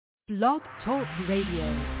Blog Talk Radio.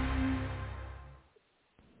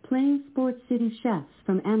 Playing Sports City Chefs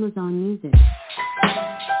from Amazon Music.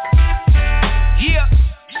 Yeah.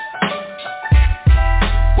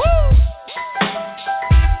 Woo.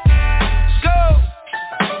 Let's go.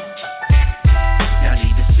 Y'all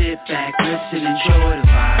need to sit back, listen, enjoy the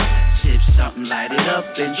vibe. Sip something, light it up,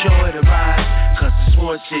 enjoy the ride. Cause the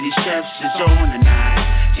Sports City Chefs is on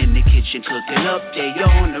tonight. In the kitchen cooking up, they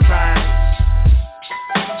on the rise.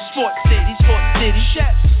 Sports City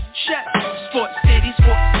Chefs, Chefs. Sports City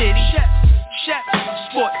Chefs, Chefs.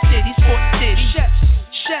 Sports City Chefs,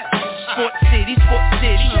 Chefs. Sports City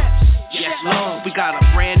Chefs. Yes, Lord, we got a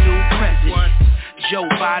brand new president. Joe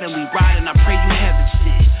Biden, we riding, I pray you heaven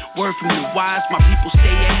sent. Word from the wise, my people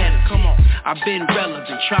stay ahead of. Come on, I've been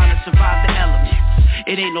relevant, trying to survive the elements.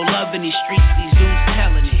 It ain't no love in these streets, these dudes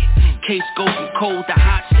telling it. Case go from cold to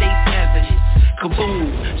hot, states evidence. Kaboom,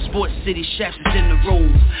 Sports City Chefs is in the room.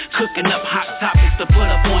 Cooking up hot topics to put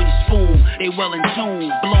up on your spoon. They well in tune,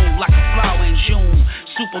 bloom like a flower in June.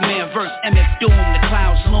 Superman vs. MF Doom, the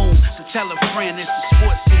clouds loom. So tell a friend it's the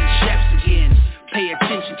Sports City Chefs again. Pay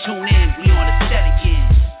attention, tune in, we on the set again.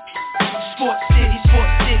 Sports City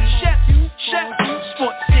Chefs, Chefs.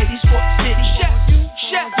 Sports City Chefs,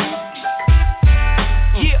 Chefs.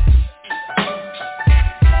 Yeah.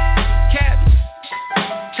 Cabby,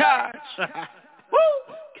 Taj. Woo!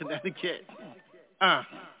 Connecticut.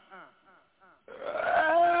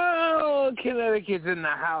 Oh, Connecticut's in the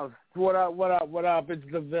house. What up? It's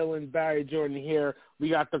the villain, Barry Jordan here. We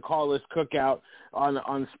got the Call-Less Cookout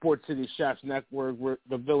on Sports City Chefs Network. We're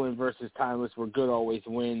the villain versus Tymeless, where good always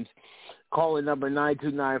wins. Call in number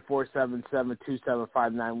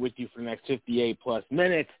 929-477-2759 with you for the next 58-plus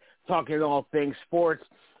minutes, talking all things sports.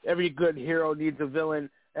 Every good hero needs a villain,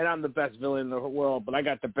 and I'm the best villain in the world, but I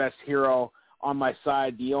got the best hero on my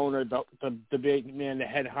side, the owner, the big man, the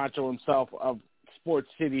head honcho himself of Sports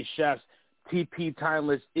City Chefs. TP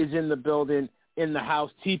Tymeless is in the building, in the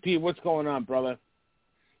house. TP, what's going on, brother?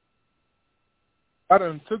 I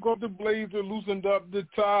done took off the blazer, loosened up the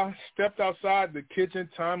tie, stepped outside the kitchen.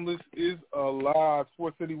 Tymeless is alive.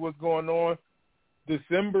 Sports City, what's going on?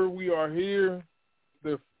 December, we are here.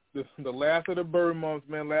 The last of the bird months,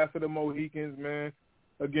 man, last of the Mohicans, man.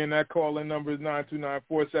 Again, that call-in number is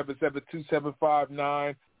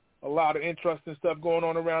 929-477-2759. A lot of interesting stuff going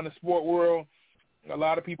on around the sport world. A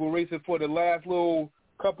lot of people racing for the last little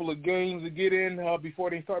couple of games to get in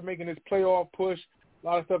before they start making this playoff push. A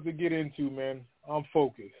lot of stuff to get into, man. I'm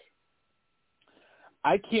focused.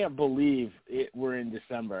 I can't believe we're in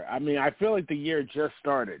December. I mean, I feel like the year just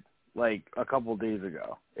started, like a couple days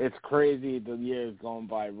ago. It's crazy. The year is going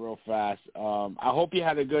by real fast. I hope you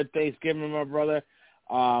had a good Thanksgiving, my brother.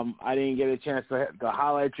 I didn't get a chance to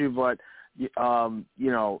highlight you, but,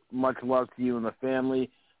 much love to you and the family.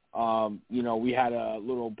 We had a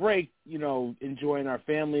little break, enjoying our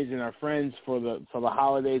families and our friends for the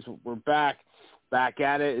holidays. We're back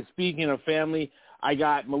at it. And speaking of family, I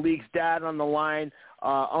got Malik's dad on the line.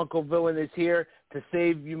 Uncle Villain is here to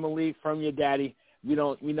save you, Malik, from your daddy. We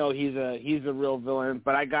know he's a real villain,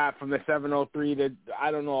 but I got from the 703 to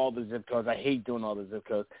I don't know all the zip codes. I hate doing all the zip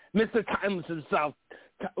codes. Mr. Tymeless himself.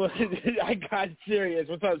 I got Sirius.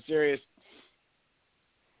 What's up, Sirius?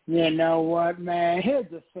 You know what, man? Here's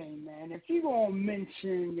the thing, man. If you gonna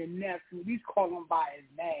mention your nephew, at least call him by his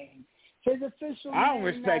name. His official I don't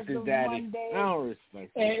name respect his daddy. Monday, I don't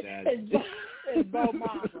respect his daddy. It's Bo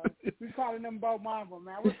Mamba. We calling him Bo Mamba,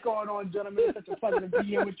 man. What's going on, gentlemen? It's such a pleasure to be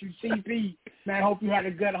here with you, TP. Man, hope you had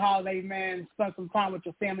a good holiday, man. Spend some time with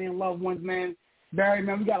your family and loved ones, man. Barry,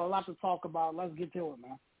 man, we got a lot to talk about. Let's get to it,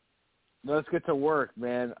 man. Let's get to work,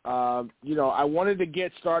 man. I wanted to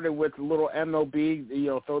get started with a little MLB,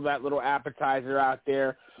 throw that little appetizer out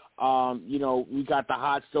there. We got the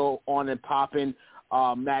hot stove on and popping.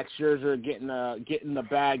 Max Scherzer getting the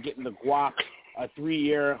bag, getting the guac, a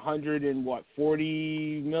 3-year,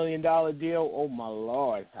 $140 million deal. Oh my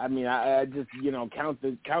Lord! I mean, I just count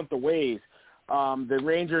the ways. The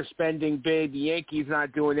Rangers spending big, the Yankees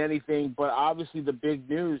not doing anything. But obviously, the big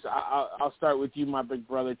news. I'll start with you, my big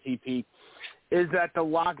brother TP. Is that the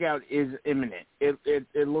lockout is imminent. It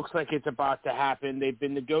looks like it's about to happen. They've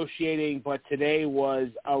been negotiating, but today was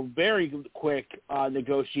a very quick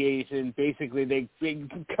negotiation. Basically, they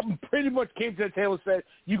pretty much came to the table and said,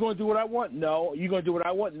 you going to do what I want? No. You going to do what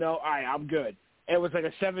I want? No. All right, I'm good. It was like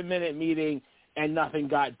a 7-minute meeting, and nothing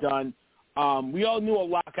got done. We all knew a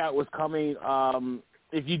lockout was coming.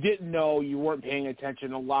 If you didn't know, you weren't paying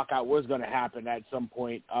attention. A lockout was going to happen at some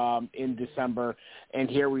point in December, and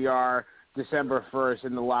here we are. December 1st,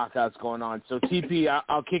 and the lockout's going on. So, TP,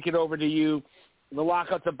 I'll kick it over to you. The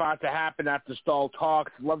lockout's about to happen after stall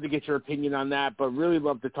talks. Love to get your opinion on that, but really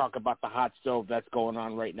love to talk about the hot stove that's going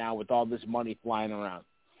on right now with all this money flying around.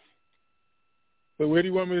 So where do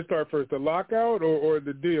you want me to start first, the lockout or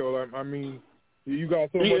the deal? I mean, you got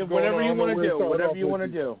so much going on. Whatever you want to do. Whatever you want to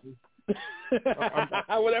do.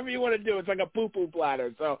 Whatever you want to do. It's like a poo-poo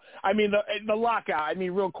platter. So, I mean, the lockout, I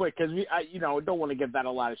mean, real quick, because don't want to give that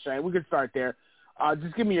a lot of shine. We can start there.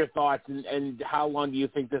 Just give me your thoughts and how long do you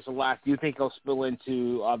think this will last? Do you think it'll spill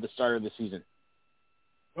into the start of the season?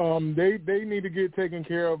 They need to get taken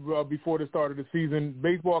care of before the start of the season.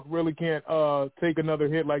 Baseball really can't take another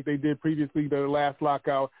hit like they did previously, the last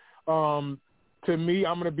lockout. To me,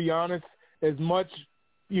 I'm going to be honest, as much,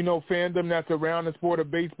 fandom that's around the sport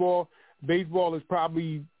of baseball is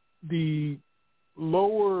probably the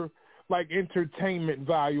lower, entertainment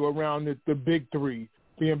value around the big three,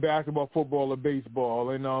 being basketball, football, or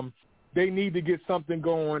baseball. And they need to get something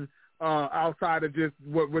going outside of just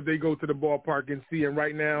what they go to the ballpark and see. And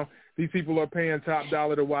right now, these people are paying top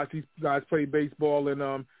dollar to watch these guys play baseball.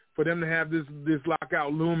 And for them to have this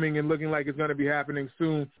lockout looming and looking like it's going to be happening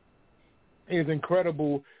soon is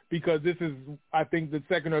incredible, because this is, I think, the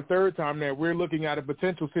second or third time that we're looking at a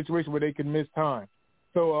potential situation where they can miss time.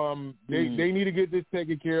 So they need to get this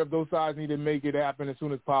taken care of. Those sides need to make it happen as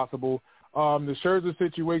soon as possible. The Scherzer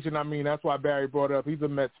situation, I mean, that's why Barry brought up. He's a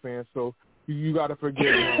Mets fan, so you got to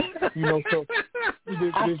forgive him. So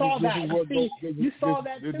I saw that. You saw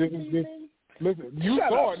that too. Listen, you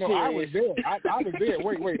saw it. No, I was there. I was there.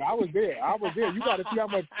 Wait, I was there. You got to see how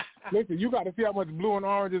much. Listen, you got to see how much blue and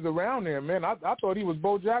orange is around there, man. I thought he was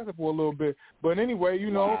Bo Jackson for a little bit, but anyway,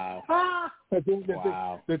 Wow. The thing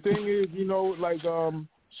is,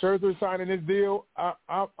 Scherzer signing this deal.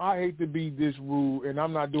 I hate to be this rude, and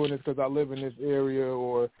I'm not doing this because I live in this area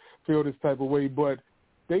or feel this type of way, but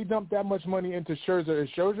they dumped that much money into Scherzer, and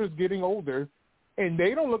Scherzer's getting older, and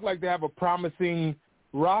they don't look like they have a promising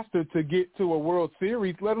roster to get to a World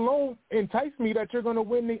Series, let alone entice me that you're going to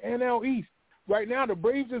win the NL East. Right now, the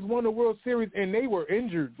Braves just won the World Series, and they were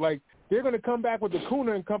injured. They're going to come back with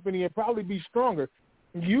Acuna and company and probably be stronger.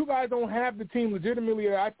 You guys don't have the team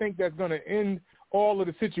legitimately, I think, that's going to end all of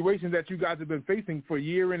the situations that you guys have been facing for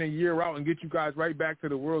year in and year out and get you guys right back to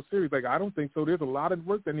the World Series. I don't think so. There's a lot of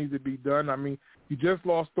work that needs to be done. I mean, you just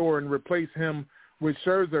lost Thor and replaced him with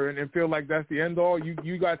Scherzer and feel like that's the end all.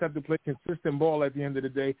 You guys have to play consistent ball at the end of the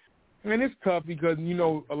day. And it's tough because,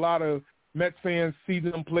 a lot of Mets fans see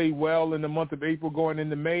them play well in the month of April going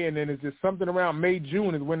into May, and then it's just something around May,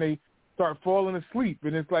 June is when they start falling asleep.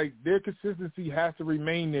 And it's like their consistency has to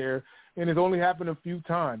remain there, and it's only happened a few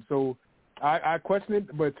times. So I question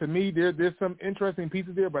it, but to me there's some interesting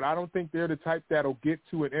pieces there, but I don't think they're the type that'll get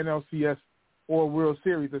to an NLCS or World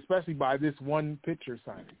Series, especially by this one pitcher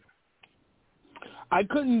signing. I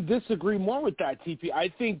couldn't disagree more with that, TP.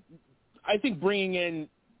 I think bringing in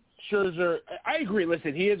Scherzer, I agree.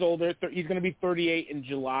 Listen, he is older. He's going to be 38 in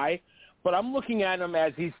July, but I'm looking at him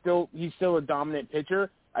as he's still a dominant pitcher.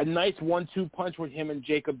 A nice 1-2 punch with him and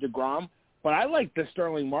Jacob deGrom. But I like the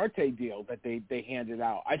Sterling Marte deal that they handed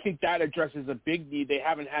out. I think that addresses a big need. They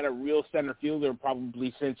haven't had a real center fielder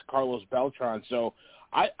probably since Carlos Beltran. So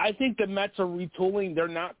I think the Mets are retooling. They're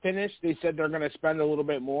not finished. They said they're going to spend a little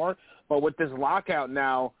bit more. But with this lockout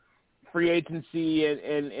now, free agency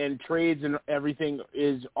and trades and everything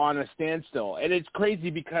is on a standstill. And it's crazy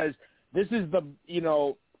because this is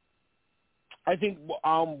I think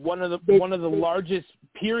one of the largest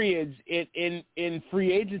periods in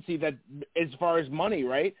free agency that as far as money,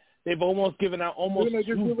 right? They've almost given out almost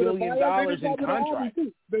 $2 billion in contracts.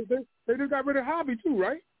 They just got rid of Harvey too,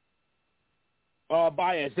 right?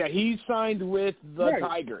 Baez, yeah, he signed with the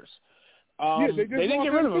Tigers. They didn't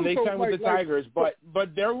get rid of him. They signed with the Tigers, but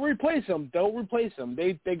they'll replace him. They'll replace him.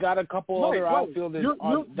 They got a couple other outfielders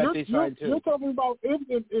that they signed too. You're talking about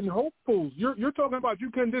in hopefuls. You're talking about you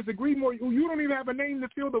can disagree more. You don't even have a name to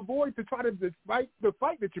fill the void to try to fight the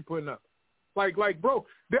fight that you're putting up. Bro,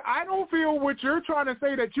 I don't feel what you're trying to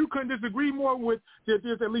say that you couldn't disagree more with.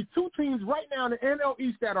 There's at least two teams right now in the NL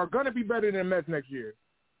East that are going to be better than the Mets next year.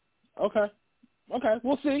 Okay,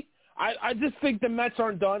 we'll see. I just think the Mets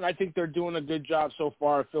aren't done. I think they're doing a good job so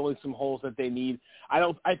far filling some holes that they need.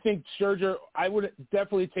 I think Scherzer, I would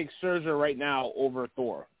definitely take Scherzer right now over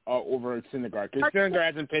Thor, over Syndergaard, because Syndergaard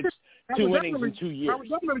hasn't pitched 2 innings in 2 years. I would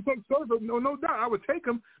definitely take Scherzer, no doubt. I would take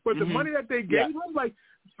him, but the money that they gave him,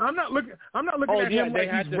 I'm not looking at him they like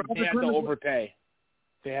had to overpay.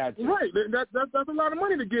 They had to. Right, that's a lot of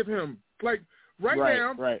money to give him. Right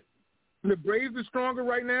now. Right. The Braves are stronger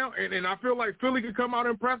right now, and I feel like Philly could come out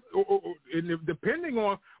and impress, and depending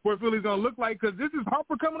on what Philly's going to look like, because this is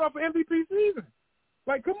Harper coming off an MVP season.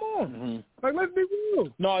 Like, come on. Mm-hmm. Like, let's be real.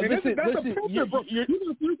 No, and listen, that's a picture, bro. You're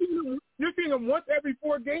seeing him once every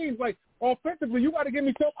 4 games. Like, offensively, you got to give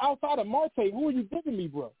me stuff outside of Marte. Who are you giving me,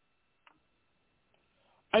 bro?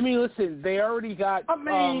 I mean, listen, they already got.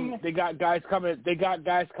 They got guys coming. They got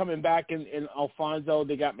guys coming back in Alfonso.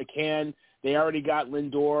 They got McCann. They already got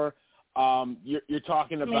Lindor. You're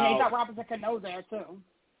talking about. They got Robinson Cano there too.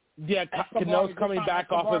 Yeah, Cano's coming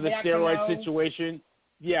back off of the steroid situation.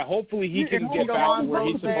 Yeah, hopefully he can get back to where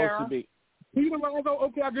he's supposed to be. Pete Alonso,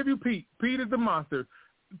 okay, I'll give you Pete. Pete is the monster.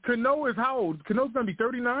 Cano is how old? Cano's going to be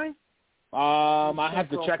 39? I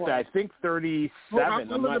have to check that. I think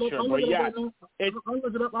 37. I'm not sure, but yeah. I'll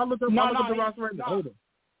look it up. I'll look up the roster right now. Hold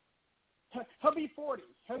on. He'll be 40.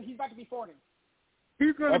 He's about to be 40.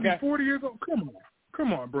 He's going to be 40 years old.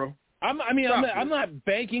 Come on, bro. I'm not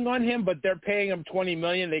banking on him, but they're paying him $20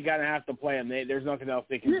 million. They gotta have to play him. There's nothing else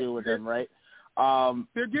they can do with him, right?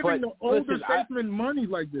 They're giving the older statesmen money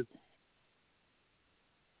like this.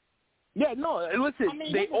 Yeah, no. Listen,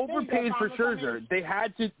 they overpaid for Scherzer. They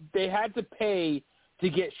had to pay to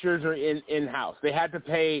get Scherzer in house. They had to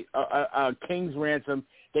pay a king's ransom.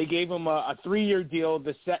 They gave him a 3-year deal.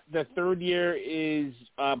 The third year is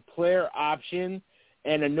a player option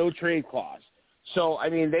and a no trade clause. So I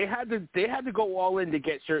mean, they had to go all in to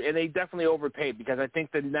get Scherzer, and they definitely overpaid because I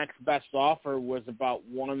think the next best offer was about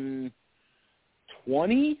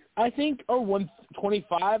 120, I think, or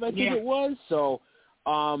 125, I think it was. So,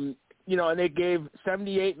 and they gave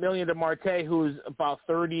 $78 million to Marte, who's about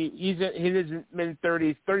 30. He's in his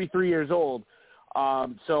mid-30s, 33 years old.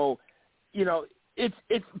 So,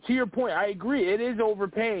 it's to your point. I agree, it is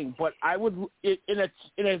overpaying, but I would in a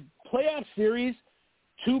playoff series.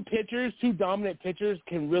 2 dominant pitchers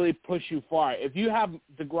can really push you far. If you have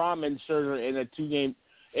DeGrom and Scherzer in a 2-game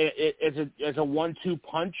as a 1-2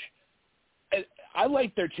 punch, I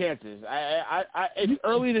like their chances. It's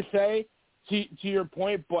early to say to your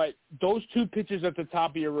point, but those 2 pitchers at the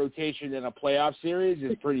top of your rotation in a playoff series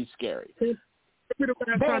is pretty scary. Maybe the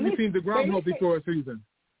last time you've seen DeGrom healthy for a season.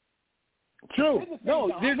 True.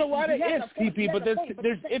 No, there's a lot of ifs, TP, but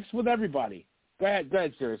there's ifs with everybody. Go ahead,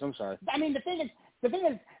 Sirius. I'm sorry. I mean, the thing is,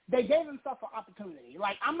 they gave themselves an opportunity.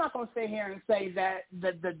 Like, I'm not going to sit here and say that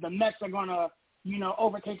the Mets are going to,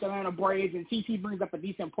 overtake the Atlanta Braves, and TT brings up a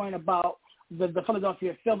decent point about the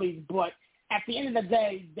Philadelphia Phillies, but at the end of the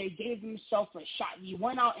day, they gave themselves a shot. You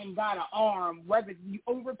went out and got an arm, whether you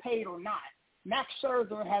overpaid or not. Max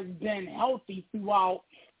Scherzer has been healthy throughout,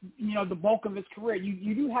 the bulk of his career.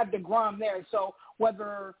 You do have DeGrom there, so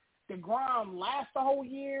whether DeGrom lasts the whole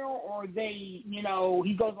year or he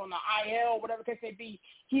goes on the IL, whatever the case may be,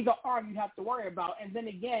 he's an arm you have to worry about. And then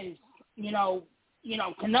again,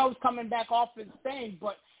 Cano's coming back off his thing,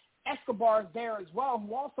 but Escobar's there as well,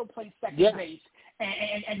 who also plays second base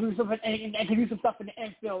and can do some stuff in the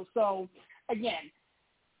infield. So again,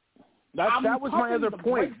 that was my other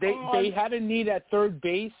point. They had a need at third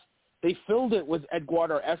base. They filled it with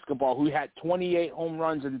Eduardo Escobar, who had 28 home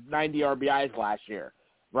runs and 90 RBIs last year.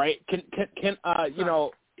 Right? I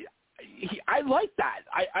like that.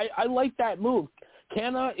 I like that move.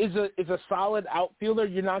 Canna is a solid outfielder.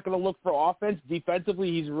 You're not going to look for offense. Defensively,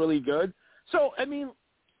 he's really good. So I mean,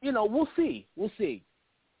 we'll see.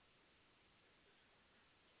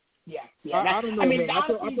 Yeah. I don't know. I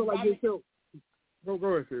feel like they still. Go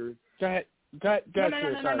ahead, Siri. Go ahead. No. I'm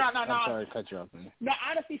sorry to cut you off. No,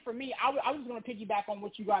 honestly, for me, I was going to piggyback on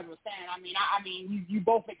what you guys were saying. I mean, you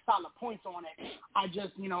both make solid points on it. I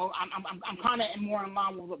just, I'm kind of more in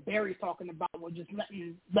line with what Barry's talking about. We're just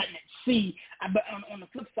letting it see. But on the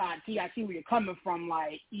flip side, I see where you're coming from.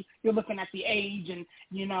 Like, you're looking at the age, and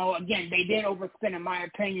again, they did overspend, in my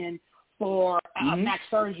opinion, for Max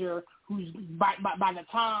Scherzer, who's by the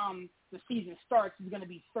time the season starts, he's going to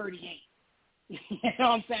be 38. You know what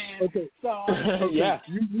I'm saying? Okay. So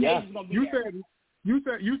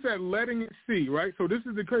You said letting it see, right? So this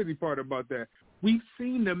is the crazy part about that. We've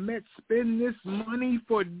seen the Mets spend this money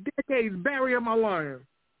for decades. Barry, am I lying?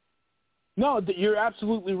 No, you're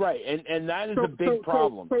absolutely right, and that is a big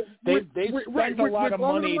problem. They spent a lot of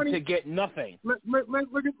money to get nothing. Let's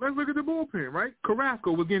look at the bullpen, right?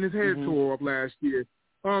 Carrasco was getting his head tore off last year.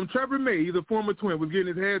 Trevor May, the former Twin, was getting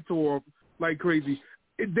his head tore off like crazy.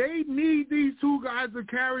 They need these 2 guys to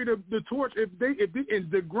carry the torch. And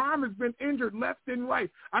DeGrom has been injured left and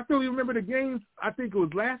right. I still remember the games, I think it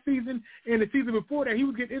was last season, and the season before that, he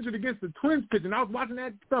was getting injured against the Twins pitching. I was watching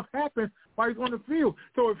that stuff happen while he's on the field.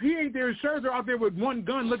 So if he ain't there, Scherzer out there with one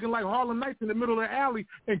gun looking like Harlem Nights in the middle of the alley,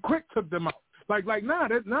 and Quick took them out.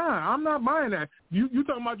 Nah, I'm not buying that. You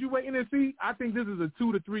talking about you waiting and see? I think this is a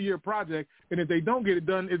 2 to 3 year project, and if they don't get it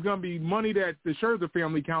done, it's gonna be money that the Scherzer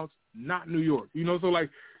family counts, not New York. So like,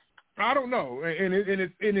 I don't know, and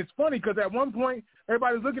it's funny because at one point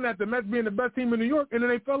everybody's looking at the Mets being the best team in New York, and then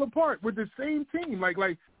they fell apart with the same team. Like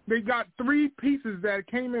they got 3 pieces that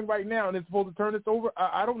came in right now, and it's supposed to turn this over.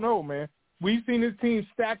 I don't know, man. We've seen this team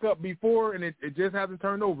stack up before, and it just hasn't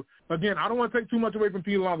turned over. Again, I don't want to take too much away from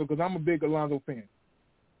Pete Alonso because I'm a big Alonso fan.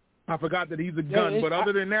 I forgot that he's a gun, but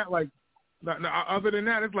other than that,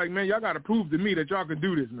 it's like, man, y'all got to prove to me that y'all can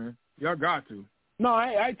do this, man. Y'all got to. No,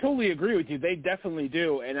 I totally agree with you. They definitely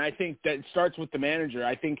do, and I think that it starts with the manager.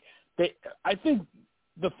 I think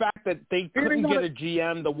the fact that they couldn't get a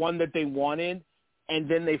GM, the one that they wanted, and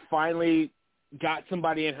then they finally got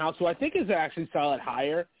somebody in-house who I think is actually solid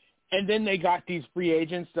hire. And then they got these free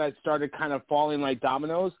agents that started kind of falling like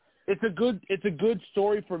dominoes. It's a good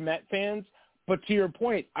story for Met fans. But to your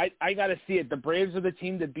point, I got to see it. The Braves are the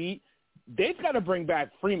team to beat. They've got to bring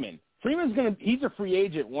back Freeman. He's a free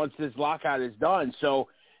agent once this lockout is done. So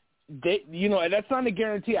and that's not a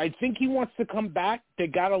guarantee. I think he wants to come back. They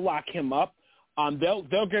got to lock him up.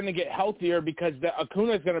 They're going to get healthier because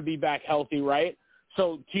Acuna is going to be back healthy, right?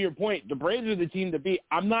 So, to your point, the Braves are the team to beat.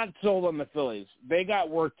 I'm not sold on the Phillies. They got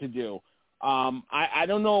work to do. I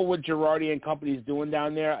don't know what Girardi and company's doing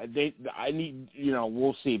down there.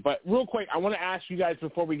 We'll see. But real quick, I want to ask you guys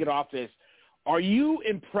before we get off this, are you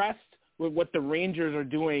impressed with what the Rangers are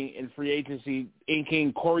doing in free agency,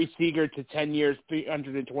 inking Corey Seager to 10 years,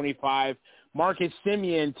 $325, Marcus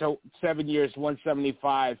Semien to 7 years,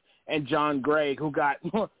 $175, and John Gray, who got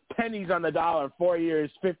pennies on the dollar, 4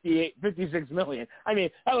 years, $56 million. I mean,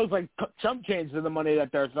 that looks like chump change to the money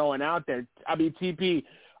that they're throwing out there. I mean, TP,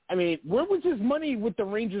 where was his money with the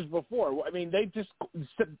Rangers before? I mean, they just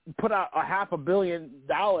put out $500 million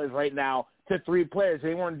right now to 3 players.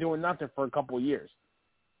 They weren't doing nothing for a couple of years.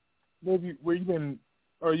 Where you been?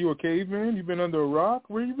 Are you a caveman? You been under a rock?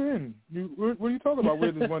 Where you been? What are you talking about?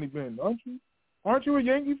 Where this money been? Aren't you a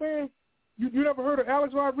Yankee fan? You never heard of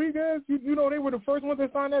Alex Rodriguez? You know they were the first ones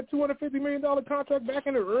that signed that $250 million contract back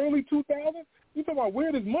in the early 2000s? You talking about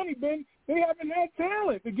where this money been? They haven't had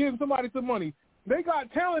talent to give somebody some money. They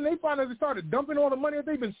got talent. They finally started dumping all the money that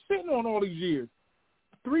they've been sitting on all these years.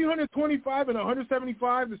 325 and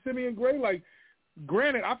 175 to Semien Gray. Like,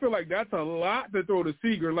 granted, I feel like that's a lot to throw to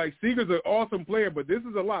Seager. Like, Seager's an awesome player, but this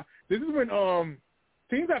is a lot. This is when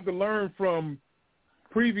teams have to learn from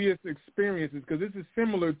previous experiences, because this is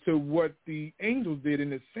similar to what the Angels did in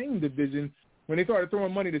the same division when they started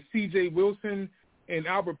throwing money to C.J. Wilson and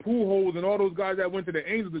Albert Pujols and all those guys that went to the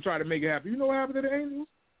Angels to try to make it happen. You know what happened to the Angels?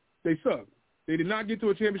 They sucked. They did not get to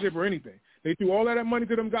a championship or anything. They threw all of that money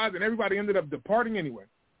to them guys, and everybody ended up departing anyway.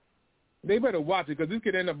 They better watch it, because this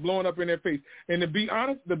could end up blowing up in their face. And to be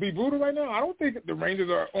honest, to be brutal right now, I don't think the Rangers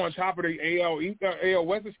are on top of the AL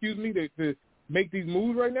West, to make these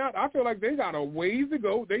moves right now. I feel like they got a ways to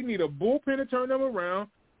go. They need a bullpen to turn them around.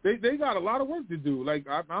 They got a lot of work to do. Like,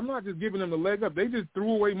 I'm not just giving them the leg up. They just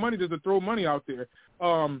threw away money just to throw money out there.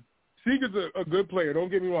 Seager's a good player. Don't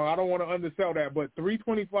get me wrong. I don't want to undersell that. But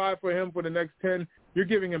 $325 for him for the next 10, you're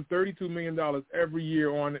giving him $32 million every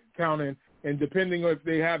year on counting. And depending on if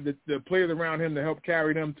they have the players around him to help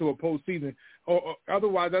carry them to a postseason. Or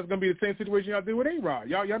otherwise, that's going to be the same situation y'all did with A-Rod.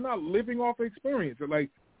 Y'all not living off experience. Like,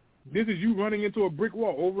 this is you running into a brick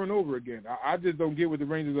wall over and over again. I just don't get what the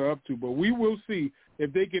Rangers are up to. But we will see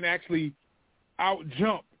if they can actually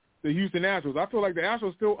out-jump the Houston Astros. I feel like the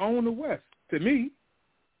Astros still own the West, to me.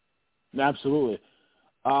 Absolutely.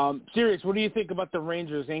 Sirius, what do you think about the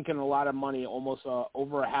Rangers inking a lot of money, almost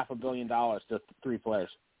over $500 million to 3 players?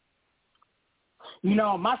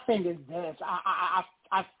 My thing is this.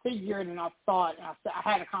 I figured and I thought, and I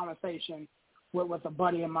had a conversation with a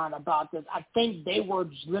buddy of mine about this. I think they were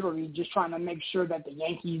literally just trying to make sure that the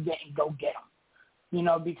Yankees didn't go get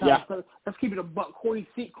them. Because let's keep it a buck. Corey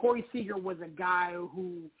Seager was a guy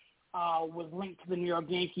who was linked to the New York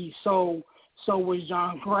Yankees. So was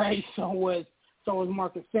John Gray. So was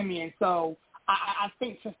Marcus Semien. So I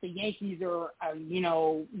think since the Yankees are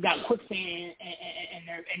got quicksand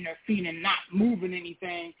in their feet and not moving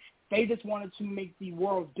anything, they just wanted to make the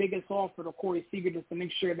world's biggest offer to Corey Seager just to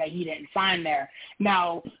make sure that he didn't sign there.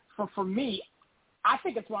 Now, for me, I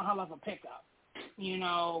think it's one hell of a pickup.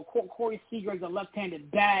 Corey Seager is a left-handed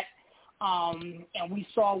bat, and we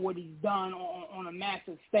saw what he's done on a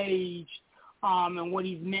massive stage, and what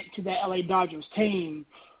he's meant to the LA Dodgers team.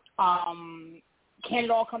 Can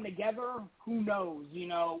it all come together? Who knows?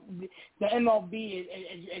 The MLB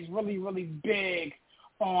is really, really big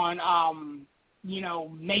on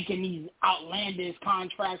making these outlandish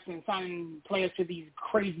contracts and signing players to these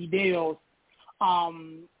crazy deals.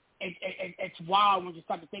 It's wild when you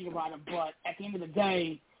start to think about it. But at the end of the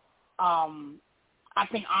day, I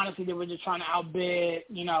think honestly they were just trying to outbid,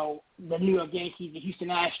 the New York Yankees, the Houston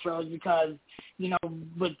Astros, because,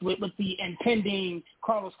 with the impending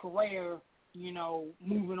Carlos Correa,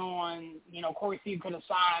 moving on, Corey Seager could have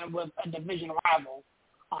signed with a division rival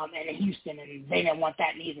in Houston, and they didn't want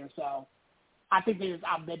that neither. So I think they just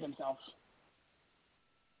outbid themselves.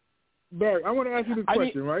 Barry, I want to ask you this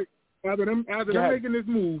question, right? After them making this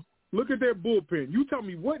move, look at their bullpen. You tell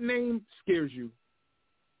me what name scares you.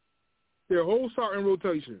 Their whole starting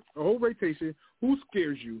rotation, a whole rotation, who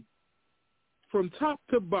scares you from top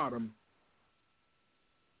to bottom?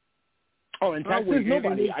 Oh, in Texas,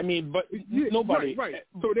 nobody. I mean, but nobody. Right.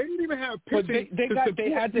 So they didn't even have pitching. But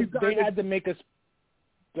they had to make us.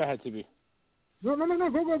 Go ahead, TB. No.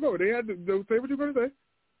 Go. They had to say what you're going to say.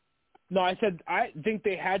 No, I said I think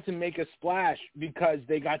they had to make a splash because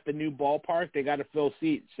they got the new ballpark. They got to fill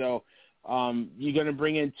seats. So you're going to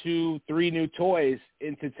bring in 2-3 new toys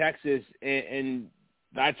into Texas, and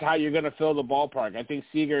that's how you're going to fill the ballpark. I think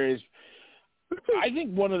Seager is,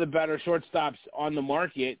 one of the better shortstops on the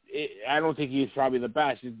market. I don't think he's probably the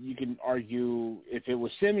best. You can argue if it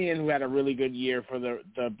was Simeon, who had a really good year for the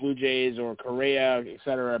Blue Jays, or Correa, et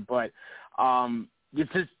cetera. But to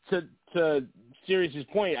Sirius's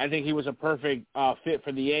point, I think he was a perfect fit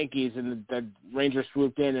for the Yankees, and the Rangers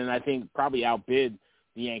swooped in and I think probably outbid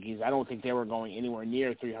the Yankees. I don't think they were going anywhere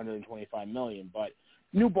near $325 million, but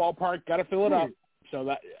new ballpark, got to fill it up. So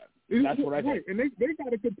that's what I think. And they got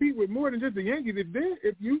to compete with more than just the Yankees. If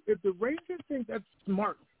the Rangers think that's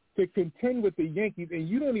smart to contend with the Yankees, and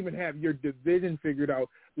you don't even have your division figured out,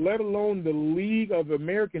 let alone the League of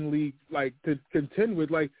American Leagues, like to contend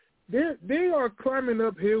with, like they are climbing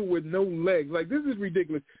uphill with no legs. Like this is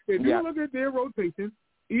ridiculous. If you look at their rotation,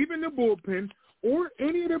 even the bullpen, or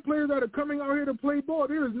any of the players that are coming out here to play ball,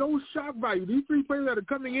 there is no shock value. These 3 players that are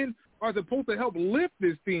coming in are supposed to help lift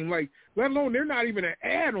this team. Like, let alone they're not even an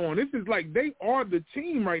add-on. This is like they are the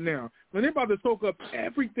team right now. And they're about to soak up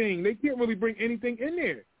everything. They can't really bring anything in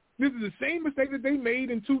there. This is the same mistake that they made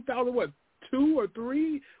in 2002 or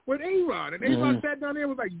 3 with A-Rod. And A-Rod sat down there and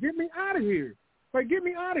was like, get me out of here. Like, get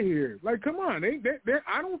me out of here. Like, come on.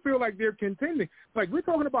 I don't feel like they're contending. Like, we're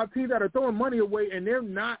talking about teams that are throwing money away, and they're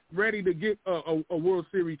not ready to get a World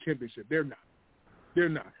Series championship. They're not.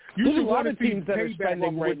 There's a lot of teams that are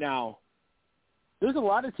spending right now. There's a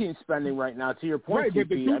lot of teams spending right now, to your point, right,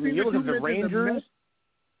 TP. I mean, you look at the Rangers.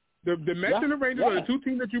 The Mets and the Rangers are the 2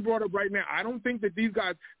 teams that you brought up right now. I don't think that these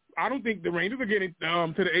guys – I don't think the Rangers are getting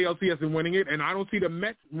to the ALCS and winning it, and I don't see the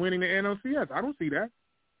Mets winning the NLCS. I don't see that.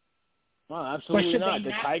 No, absolutely not.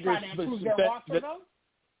 The Tigers.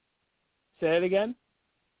 Say it again.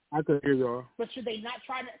 I could hear you. But should they not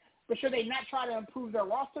try to improve their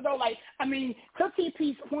roster though? Like, I mean, to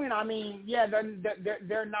TP's point, I mean, yeah, they're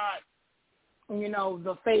not,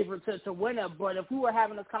 the favorite to win it. But if we were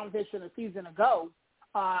having this conversation a season ago,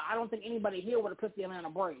 I don't think anybody here would have picked the Atlanta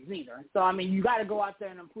Braves either. So I mean, you got to go out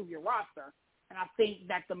there and improve your roster. And I think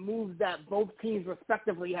that the moves that both teams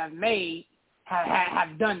respectively have made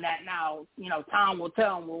have done that now. Time will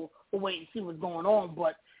tell, and we'll wait and see what's going on.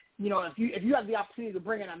 But if you have the opportunity to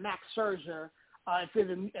bring in a Max Scherzer, if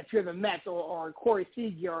you're the Mets, or Corey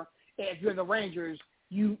Seager, if you're the Rangers,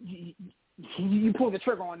 you pull the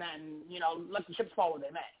trigger on that and let the chips fall where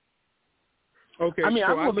they may. Okay. I mean,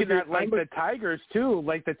 so I'm looking at the Tigers too.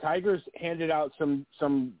 Like the Tigers handed out some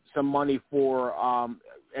money for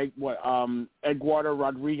Eduardo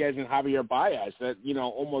Rodriguez and Javier Baez that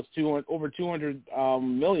almost over $200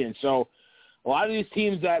 million. So a lot of these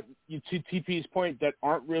teams that, to TP's point, that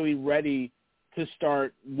aren't really ready to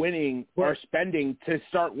start winning are spending to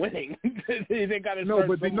start winning. They got to start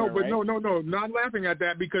somewhere, right? No. Not laughing at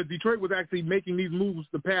that, because Detroit was actually making these moves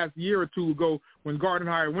the past year or 2 ago when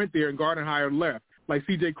Gardenhire went there and Gardenhire left. Like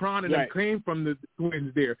C.J. Cron and them came from the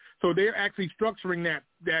Twins there. So they're actually structuring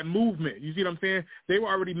that movement. You see what I'm saying? They were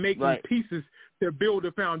already making pieces to build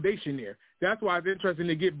a foundation there. That's why it's interesting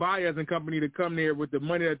to get Baez and company to come there with the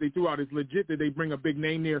money that they threw out. It's legit that they bring a big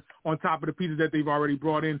name there on top of the pieces that they've already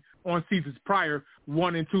brought in on seasons prior,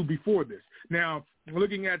 1 and 2 before this. Now,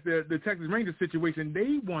 looking at the Texas Rangers situation,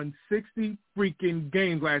 they won 60 freaking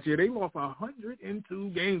games last year. They lost 102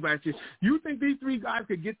 games last year. You think these 3 guys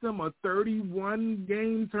could get them a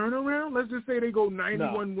 31-game turnaround? Let's just say they go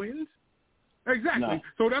 91 wins. Exactly. No.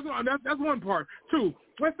 So that's one part. 2,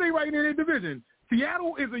 let's stay right in the division.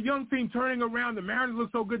 Seattle is a young team turning around. The Mariners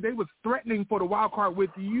look so good. They was threatening for the wild card with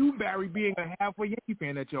you, Barry, being a halfway Yankee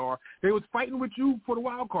fan that you are. They was fighting with you for the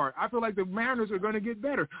wild card. I feel like the Mariners are going to get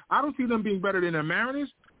better. I don't see them being better than the Mariners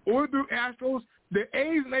or the Astros. The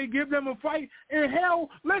A's may give them a fight. And, hell,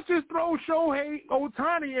 let's just throw Shohei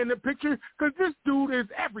Ohtani in the picture because this dude is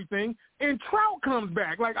everything. And Trout comes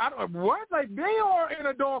back. Like, what? Like, they are in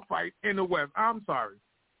a dogfight in the West. I'm sorry.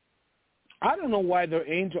 I don't know why the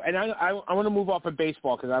Angels – and I want to move off of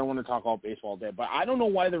baseball because I don't want to talk all baseball there. But I don't know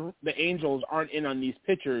why the Angels aren't in on these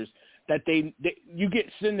pitchers that you get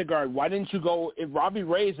Syndergaard. Why didn't you go – if Robbie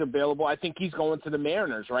Ray is available, I think he's going to the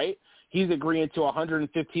Mariners, right? He's agreeing to $115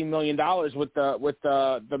 million with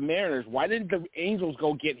the Mariners. Why didn't the Angels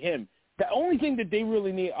go get him? The only thing that they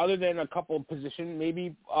really need, other than a couple of position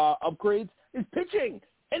maybe upgrades, is pitching.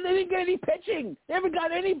 And they didn't get any pitching. They haven't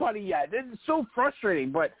got anybody yet. It's so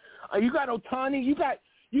frustrating. But you got Ohtani. You got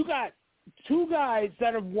two guys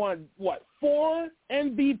that have won 4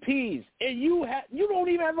 MVPs, and you don't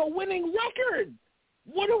even have a winning record.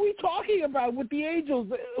 What are we talking about with the Angels?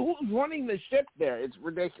 Who's running the ship there? It's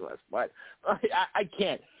ridiculous. But I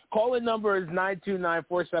can't. Call-in number is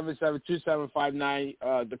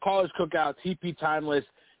 929-477-2759. The Callers Cookout, TP Tymeless,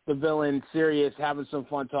 the Villain, Sirius, having some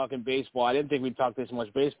fun talking baseball. I didn't think we'd talk this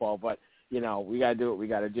much baseball, but, we got to do what we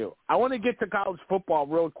got to do. I want to get to college football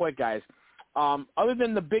real quick, guys. Other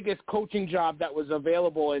than the biggest coaching job that was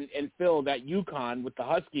available and filled at UConn with the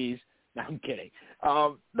Huskies, no, I'm kidding.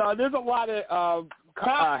 No, there's a lot of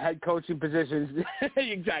head coaching positions.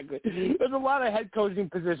 Exactly. There's a lot of head coaching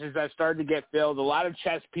positions that started to get filled. A lot of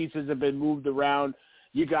chess pieces have been moved around.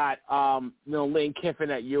 You got Lane Kiffin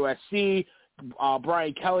at USC.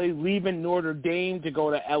 Brian Kelly leaving Notre Dame to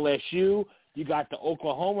go to LSU. You got the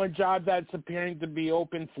Oklahoma job that's appearing to be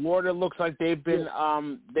open. Florida looks like they've been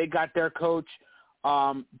they got their coach.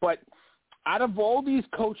 But out of all these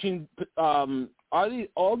coaching all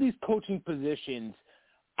these coaching positions,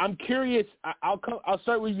 I'm curious. I'll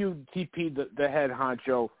start with you, TP, the head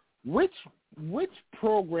honcho. Which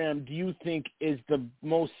program do you think is the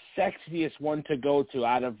most sexiest one to go to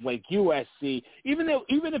out of like USC? Even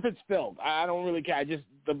if it's filled, I don't really care. Just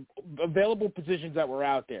the available positions that were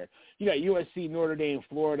out there. You got USC, Notre Dame,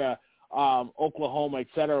 Florida, Oklahoma,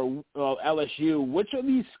 etc. LSU. Which of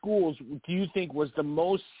these schools do you think was the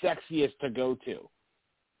most sexiest to go to?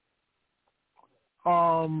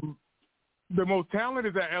 The most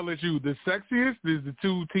talented is at LSU. The sexiest is the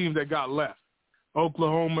two teams that got left.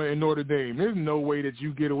 Oklahoma and Notre Dame. There's no way that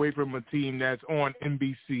you get away from a team that's on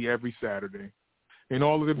NBC every Saturday. And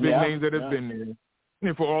all of the big names that have been there.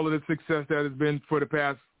 And for all of the success that has been for the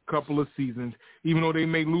past couple of seasons, even though they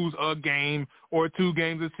may lose a game or 2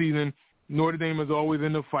 games a season, Notre Dame is always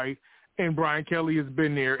in the fight. And Brian Kelly has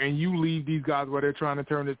been there. And you leave these guys while they're trying to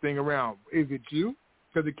turn this thing around. Is it you?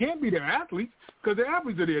 Because it can't be their athletes. Because their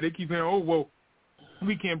athletes are there. They keep saying,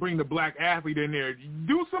 we can't bring the black athlete in there.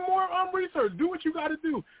 Do some more research. Do what you got to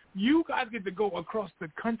do. You guys get to go across the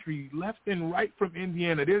country, left and right from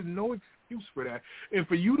Indiana. There's no excuse for that. And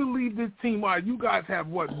for you to leave this team while you guys have,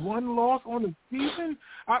 1 loss on the season?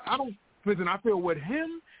 I don't – listen, I feel with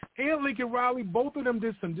him and Lincoln Riley, both of them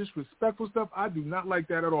did some disrespectful stuff. I do not like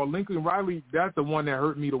that at all. Lincoln Riley, that's the one that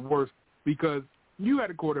hurt me the worst because you had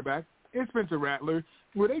a quarterback, and Spencer Rattler,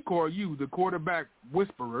 where they call you the quarterback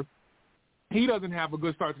whisperer. He doesn't have a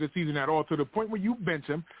good start to the season at all, to the point where you bench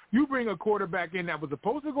him. You bring a quarterback in that was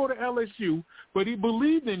supposed to go to LSU, but he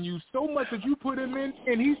believed in you so much that you put him in,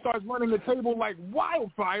 and he starts running the table like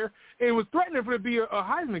wildfire and was threatening for to be a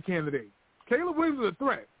Heisman candidate. Caleb Williams is a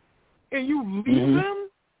threat. And you leave him?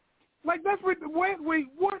 Like, that's wait,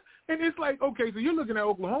 what? And it's like, okay, so you're looking at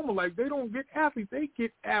Oklahoma like they don't get athletes. They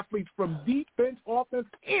get athletes from defense, offense,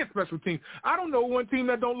 and special teams. I don't know one team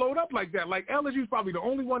that don't load up like that. Like, LSU's probably the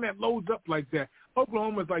only one that loads up like that.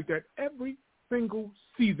 Oklahoma's like that every single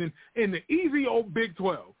season in the easy old Big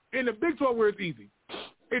 12. In the Big 12 where it's easy.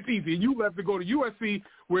 It's easy. And you left to go to USC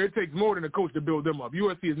where it takes more than a coach to build them up.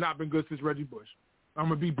 USC has not been good since Reggie Bush. I'm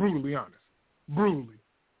going to be brutally honest.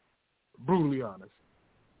 Brutally honest.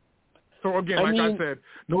 So, again, I said,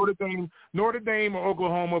 Notre Dame or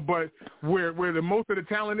Oklahoma, but where the most of the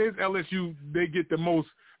talent is, LSU, they get the most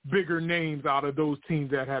bigger names out of those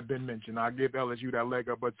teams that have been mentioned. I give LSU that leg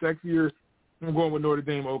up. But sexier, I'm going with Notre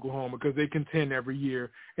Dame or Oklahoma because they contend every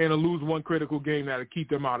year and to lose one critical game that'll keep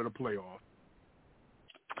them out of the playoffs.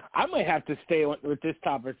 I might have to stay with this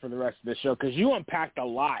topic for the rest of the show because you unpacked a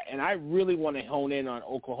lot, and I really want to hone in on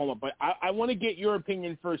Oklahoma. But I want to get your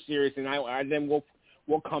opinion first, Sirius, and then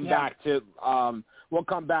we'll come back to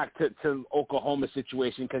Oklahoma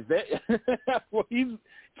situation because well,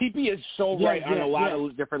 TP is so right on a lot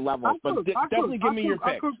of different levels. But definitely give me your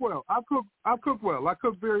pick. I cook well. I cook well. I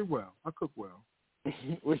cook very well. I cook well.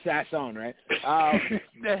 With Sass on, right? You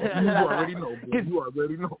already know. You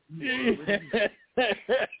already know.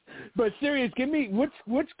 But serious, give me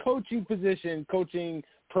which coaching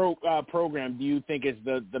program do you think is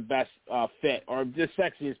the best fit or the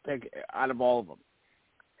sexiest pick out of all of them?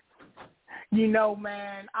 You know,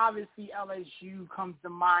 man, obviously LSU comes to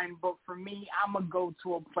mind, but for me, I'm going to go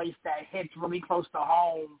to a place that hits really close to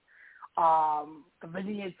home. The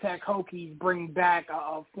Virginia Tech Hokies bring back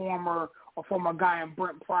a former guy in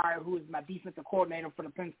Brent Pryor, who is my defensive coordinator for the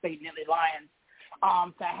Penn State Nittany Lions.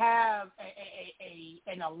 To have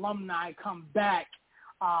an alumni come back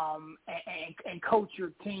and coach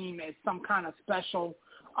your team is some kind of special.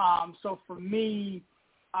 So for me,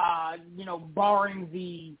 barring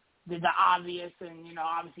the obvious, and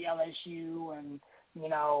obviously LSU and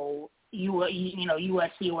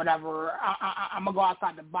USC or whatever, I'm gonna go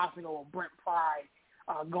outside the box and go with Brent Pride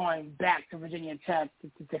going back to Virginia Tech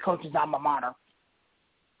to coach his alma mater.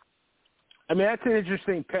 I mean, that's an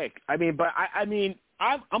interesting pick. I mean, but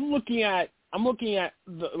I'm looking at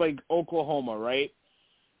like Oklahoma, right?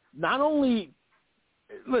 Not only,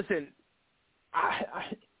 listen,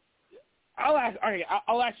 I'll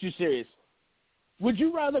ask you serious. Would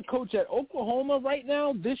you rather coach at Oklahoma right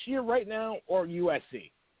now, this year right now, or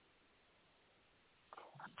USC?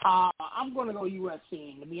 I'm going to go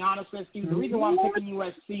USC. And to be honest with you, the reason why I'm picking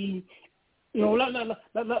USC,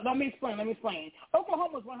 let me explain.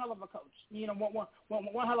 Oklahoma's one hell of a coach.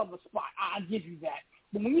 One hell of a spot. I give you that.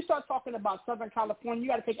 But when you start talking about Southern California, you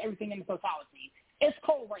got to take everything into totality. It's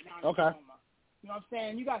cold right now in Oklahoma. You know what I'm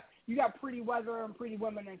saying? You got pretty weather and pretty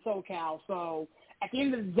women in SoCal. So at the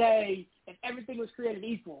end of the day, if everything was created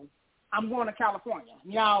equal, I'm going to California.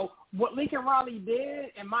 What Lincoln Riley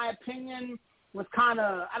did, in my opinion, was kind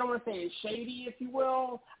of, I don't want to say it's shady, if you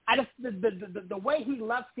will. The way he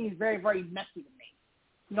left seems very, very messy to me.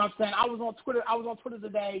 You know what I'm saying? I was on Twitter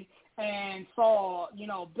today and saw,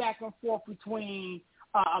 back and forth between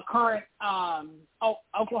a current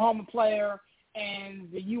Oklahoma player and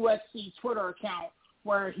the USC Twitter account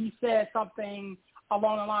where he said something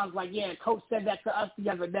along the lines like, yeah, coach said that to us the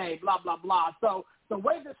other day, blah, blah, blah. So the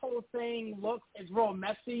way this whole thing looks is real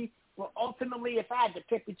messy. But ultimately, if I had to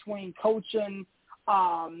pick between coaching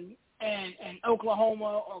and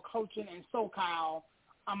Oklahoma or coaching in SoCal,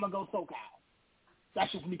 I'm going to go SoCal.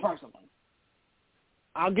 That's just me personally.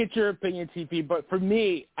 I'll get your opinion, TP. But for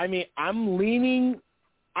me, I mean, I'm leaning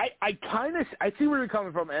 – I see where you're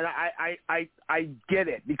coming from, and I get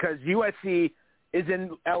it because USC is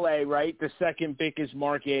in L.A., right, the second biggest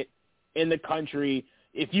market in the country.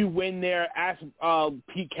 If you win there, ask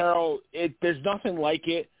Pete Carroll, there's nothing like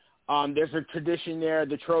it. There's a tradition there,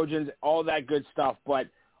 the Trojans, all that good stuff. But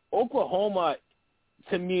Oklahoma,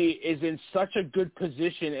 to me, is in such a good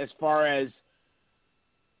position as far as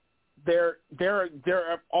they're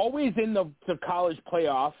always in the college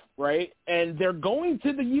playoff, right? And they're going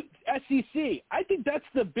to the SEC. I think that's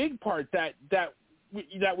the big part that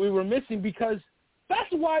we were missing because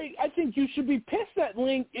that's why I think you should be pissed at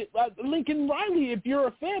Lincoln Riley if you're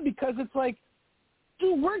a fan because it's like,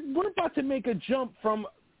 dude, we're about to make a jump from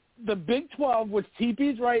the Big 12, which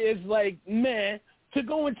TP's right is like, man, to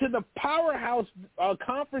go into the powerhouse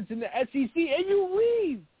conference in the SEC, and you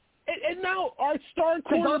leave. And now our star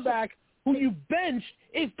quarterback, who you benched,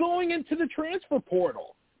 is going into the transfer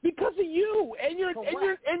portal because of you, and you're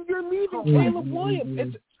leaving Caleb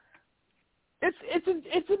Williams.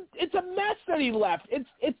 It's a mess that he left.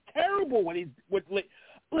 It's terrible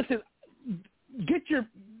listen, get your.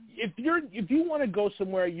 If you want to go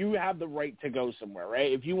somewhere, you have the right to go somewhere,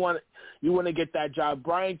 right? If you want to get that job,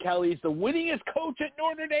 Brian Kelly's the winningest coach at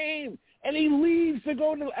Notre Dame, and he leaves to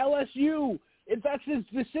go to LSU. If that's his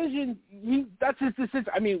decision, that's his decision.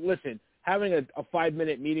 I mean, listen, having a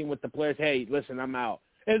 5-minute meeting with the players, hey, listen, I'm out.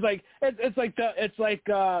 It's like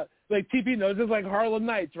TP knows. It's like Harlem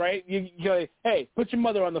Nights, right? You go, hey, put your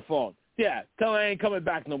mother on the phone. Yeah, tell her I ain't coming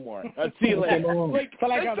back no more. See you later. That's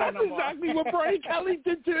exactly what Brian Kelly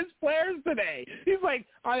did to his players today. He's like,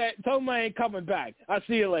 all right, tell him I ain't coming back. I'll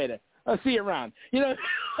see you later. I'll see you around. You know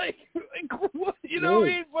what I mean?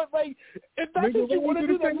 But, if that's what you want to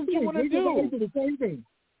do, that's what you want to do. Lincoln Riley did the same thing.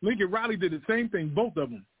 Lincoln Riley did the same thing, both of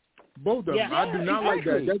them. Yeah, I do not like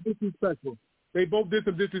that. That's disrespectful. They both did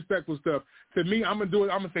some disrespectful stuff. To me, I'm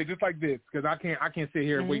gonna say just like this because I can't sit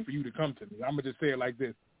here and wait for you to come to me. I'm gonna just say it like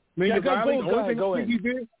this. Lincoln Riley, I think the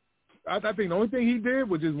only thing he did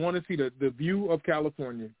was just want to see the view of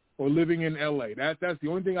California. or living in L.A. That's the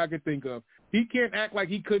only thing I could think of. He can't act like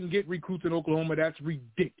he couldn't get recruits in Oklahoma. That's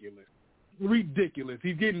ridiculous. Ridiculous.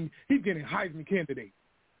 He's getting Heisman candidates.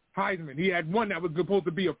 Heisman. He had one that was supposed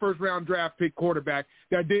to be a first-round draft pick quarterback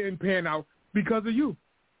that didn't pan out because of you.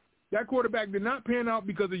 That quarterback did not pan out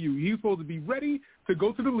because of you. He was supposed to be ready to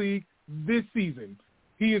go to the league this season.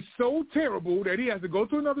 He is so terrible that he has to go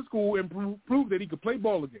to another school and prove that he could play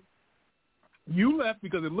ball again. You left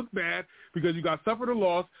because it looked bad, because you got suffered a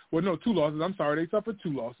loss. Well, no, 2 losses. I'm sorry. They suffered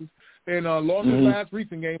 2 losses. And lost his last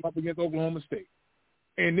recent game up against Oklahoma State.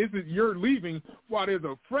 And you're leaving while there's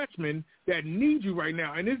a freshman that needs you right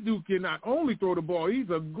now. And this dude can not only throw the ball, he's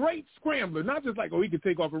a great scrambler. Not just like, he can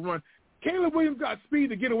take off and run. Caleb Williams got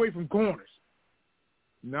speed to get away from corners.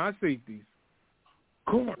 Not safeties.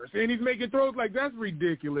 Corners. And he's making throws like that's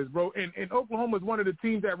ridiculous, bro. And Oklahoma is one of the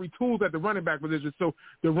teams that retools at the running back position. So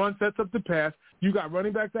the run sets up the pass. You got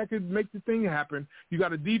running backs that could make the thing happen. You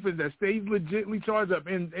got a defense that stays legitimately charged up,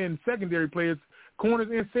 and secondary players, corners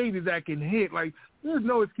and safeties that can hit. Like, there's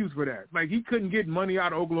no excuse for that. Like, he couldn't get money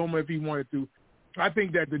out of Oklahoma if he wanted to. I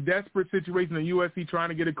think that the desperate situation in USC trying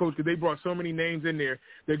to get a coach, because they brought so many names in there,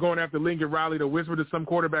 they're going after Lincoln Riley to whisper to some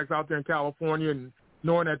quarterbacks out there in California, and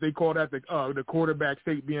knowing that they call that the quarterback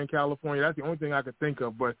state being California. That's the only thing I could think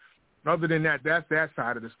of. But other than that, that's that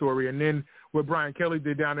side of the story. And then what Brian Kelly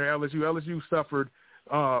did down there at LSU suffered,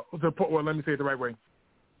 let me say it the right way,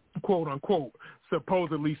 quote unquote,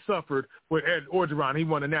 supposedly suffered with Ed Orgeron. He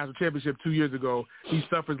won a national championship 2 years ago. He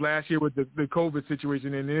suffered last year with the COVID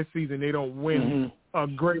situation, and this season they don't win a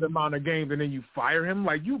great amount of games, and then you fire him?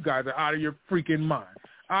 Like, you guys are out of your freaking mind.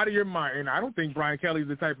 Out of your mind. And I don't think Brian Kelly's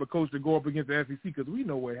the type of coach to go up against the SEC, because we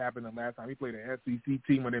know what happened the last time he played an SEC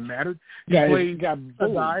team when it mattered. He played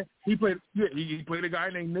a guy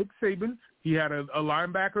named Nick Saban. He had a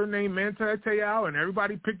linebacker named Manti Te'o, and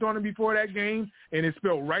everybody picked on him before that game, and it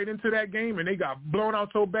spilled right into that game, and they got blown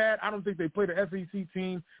out so bad. I don't think they played an SEC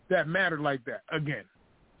team that mattered like that again.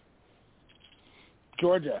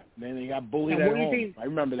 Georgia, man, they got bullied at home. I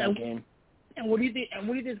remember that game. And what do you think? And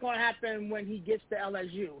what do you think is going to happen when he gets to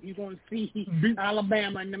LSU? He's going to see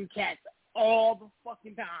Alabama and them cats all the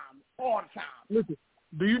fucking time, all the time. Listen,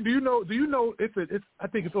 do you know? It's I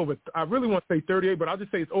think it's over. I really want to say 38, but I'll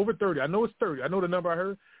just say it's over 30. I know it's 30. I know the number I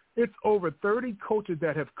heard. It's over 30 coaches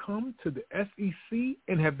that have come to the SEC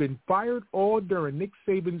and have been fired all during Nick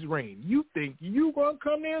Saban's reign. You think you going to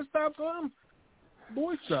come there and stop him?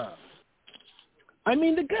 Boy, stop. I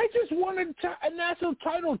mean, the guy just won a national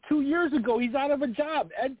title 2 years ago. He's out of a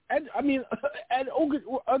job. Ed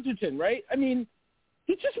Edgerton, right? I mean,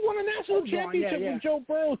 he just won a national championship with Joe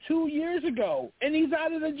Burrow 2 years ago, and he's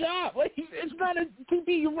out of the job. Like, it's not a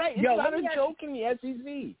TP. You're right. It's not a joke in the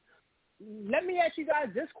SEC. Let me ask you guys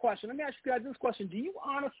this question. Do you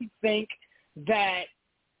honestly think that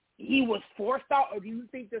he was forced out, or do you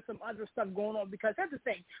think there's some other stuff going on? Because that's the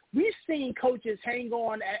thing. We've seen coaches hang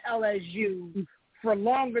on at LSU for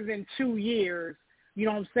longer than 2 years, you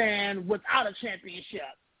know what I'm saying, without a championship.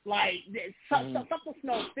 Like, something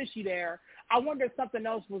smells fishy there. I wonder if something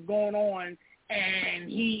else was going on and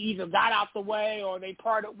he either got out the way or they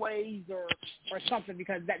parted ways or something,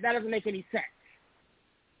 because that doesn't make any sense.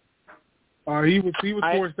 He was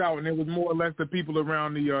forced out, and it was more or less the people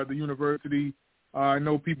around the university. I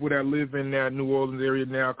know people that live in that New Orleans area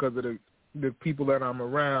now because of the people that I'm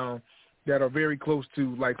around that are very close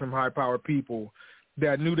to, like, some high-powered people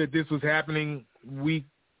that knew that this was happening week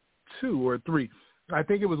 2 or 3. I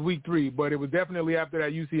think it was week 3, but it was definitely after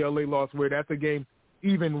that UCLA loss, where that's a game,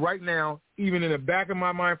 even right now, even in the back of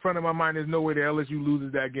my mind, front of my mind, there's no way that LSU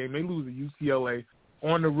loses that game. They lose to UCLA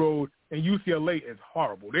on the road, and UCLA is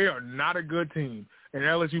horrible. They are not a good team. And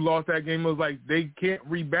LSU lost that game. It was like they can't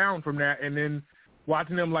rebound from that, and then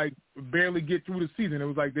watching them, like, barely get through the season, it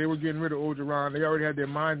was like they were getting rid of Orgeron. They already had their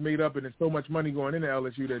minds made up, and there's so much money going into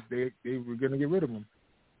LSU that they were going to get rid of him.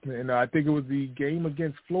 And I think it was the game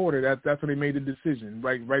against Florida. That's when they made the decision,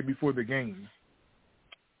 right before the game.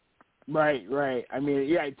 Right. I mean,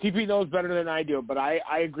 yeah, TP knows better than I do, but I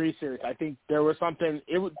agree, seriously. I think there was something.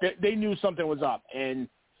 They knew something was up, and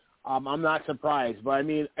I'm not surprised. But, I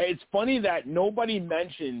mean, it's funny that nobody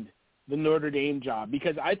mentioned the Notre Dame job,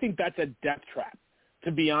 because I think that's a death trap,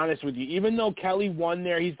 to be honest with you. Even though Kelly won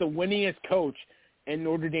there, he's the winningest coach in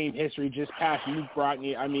Notre Dame history, just past Luke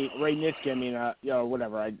Brockney. I mean, Ray Nitschke. I mean,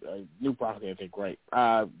 whatever. Luke Brockney, I think, right.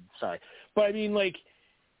 Sorry. But, I mean, like,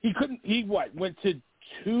 went to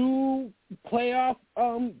 2 playoff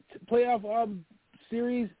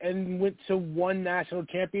series and went to 1 national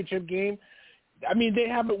championship game. I mean, they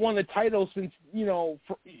haven't won the title since,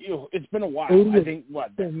 it's been a while. 88. I think,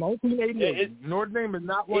 1988. Notre Dame has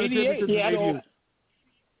not won a championship since 88.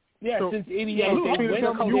 Yeah, so, since '88,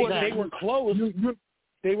 they were close. You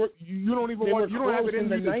don't have it in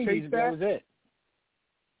the 90s. That was it.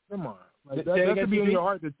 Come on, like, that should be in your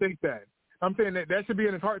heart to take that. I'm saying that should be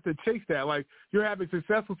in his heart to chase that. Like, you're having a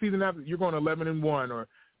successful season after you're going 11-1 or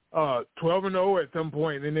 12-0 at some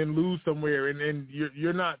point, and then lose somewhere, and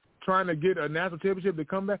you're not trying to get a national championship to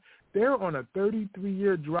come back. They're on a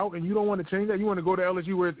 33-year drought, and you don't want to change that. You want to go to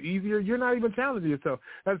LSU where it's easier. You're not even challenging yourself.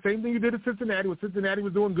 That's the same thing you did at Cincinnati. When Cincinnati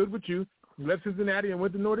was doing good with you left Cincinnati and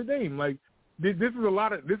went to Notre Dame. Like, this is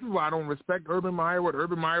why I don't respect Urban Meyer. What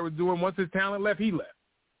Urban Meyer was doing, once his talent left, he left.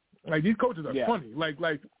 Like, these coaches are funny. Like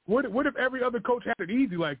what if every other coach had it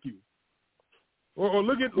easy like you? Or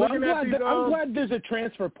looking at these. I'm glad there's a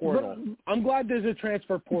transfer portal. I'm glad there's a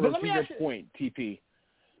transfer portal to your point, TP,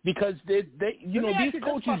 because these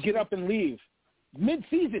coaches get up and leave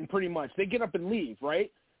mid-season pretty much. They get up and leave,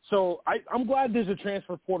 right? So I'm glad there's a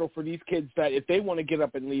transfer portal for these kids that if they want to get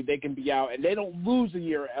up and leave, they can be out and they don't lose a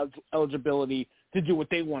year of eligibility to do what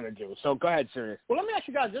they want to do. So go ahead, Sirius. Well, let me ask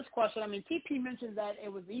you guys this question. I mean, TP mentioned that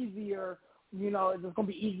it was easier, it's going to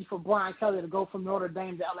be easy for Brian Kelly to go from Notre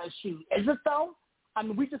Dame to LSU. Is it though? I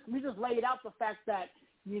mean, we just laid out the fact that,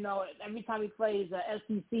 every time he plays a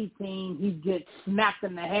SEC team, he gets smacked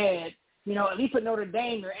in the head. At least at Notre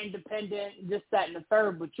Dame, they're independent, this, that, and the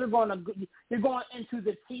third. But you're going into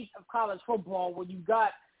the teeth of college football where you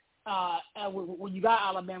got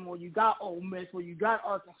Alabama, where you got Ole Miss, where you got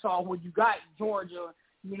Arkansas, where you got Georgia.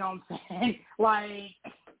 You know what I'm saying? Like,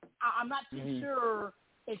 I'm not too sure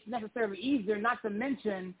it's necessarily easier. Not to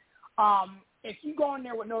mention, if you go in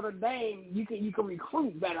there with Notre Dame, you can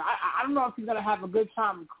recruit better. I don't know if he's going to have a good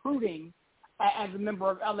time recruiting as a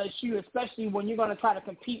member of LSU, especially when you're going to try to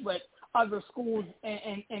compete with other schools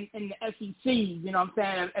in the SEC. You know what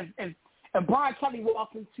I'm saying? If Brian Kelly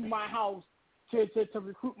walks into my house to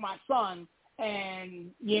recruit my son,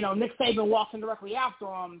 and Nick Saban walks in directly after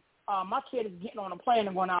him, my kid is getting on a plane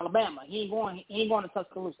and going to Alabama. He ain't going to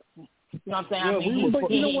Tuscaloosa. You know what I'm saying? You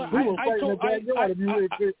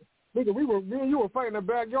were fighting in the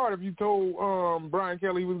backyard if you told Brian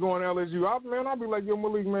Kelly he was going to LSU. I'd be like, yo,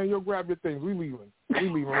 Malik, man, you'll grab your things. We leaving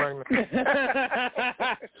right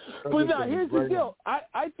now. But no, here's the deal.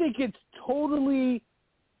 I think it's totally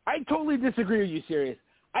 – I totally disagree with you, Sirius.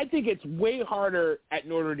 I think it's way harder at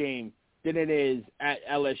Notre Dame than it is at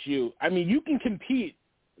LSU. I mean, you can compete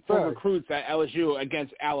for recruits at LSU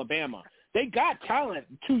against Alabama. They got talent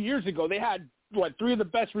 2 years ago. They had – three of the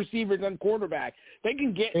best receivers and quarterback. They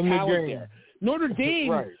can get talent there. Notre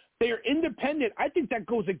Dame, they're independent. I think that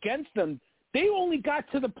goes against them. They only got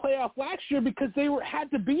to the playoff last year because they had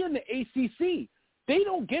to be in the ACC. They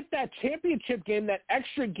don't get that championship game, that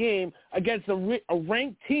extra game against a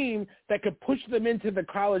ranked team that could push them into the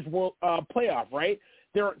college playoff, right?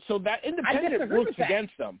 So that independent works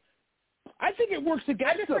against them. I think it works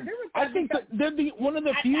against them. I think that they're one of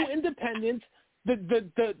the few independents.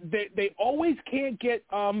 They always can't get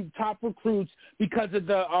top recruits because of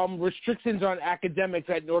the restrictions on academics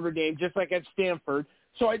at Notre Dame, just like at Stanford.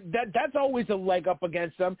 So that's always a leg up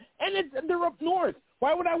against them. And they're up north.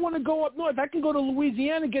 Why would I want to go up north? I can go to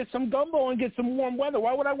Louisiana and get some gumbo and get some warm weather.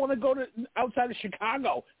 Why would I want to go to outside of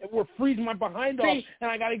Chicago and we're freezing my behind off and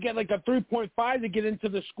I got to get like a 3.5 to get into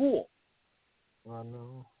the school? I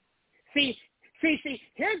know. See,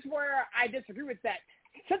 here's where I disagree with that.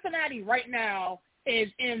 Cincinnati right now is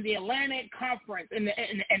in the Atlantic Conference in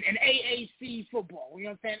AAC football. You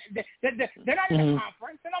know what I'm saying? They're not in the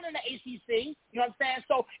conference. They're not in the ACC. You know what I'm saying?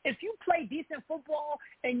 So if you play decent football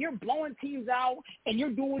and you're blowing teams out and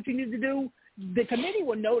you're doing what you need to do, the committee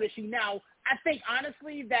will notice you. Now, I think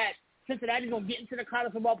honestly that Cincinnati's going to get into the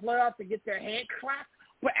college football playoffs and get their head clapped.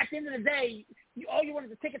 But at the end of the day, all you wanted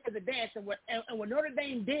to ticket to the dance. And what Notre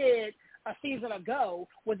Dame did a season ago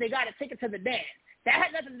was they got a ticket to the dance. That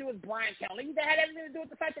had nothing to do with Brian Kelly. That had everything to do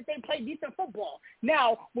with the fact that they played decent football.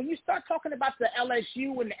 Now, when you start talking about the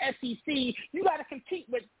LSU and the SEC, you got to compete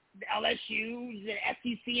with the LSUs and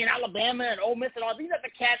SEC and Alabama and Ole Miss and all these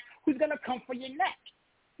other cats who's going to come for your neck.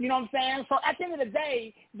 You know what I'm saying? So at the end of the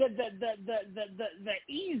day, the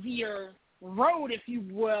easier road, if you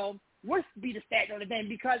will, would be to stay at Notre Dame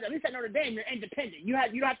because at least at Notre Dame you're independent. You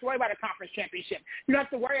don't have to worry about a conference championship. You don't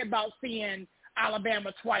have to worry about seeing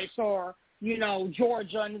Alabama twice or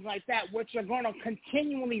Georgia and things like that, which are going to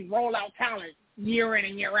continually roll out talent year in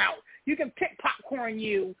and year out. You can pick popcorn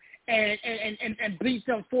you and beat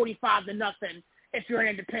them 45-0 if you're an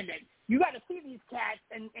independent. You got to see these cats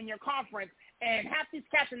in your conference, and half these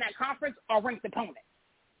cats in that conference are ranked opponents.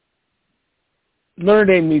 Notre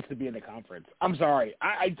Dame needs to be in the conference. I'm sorry.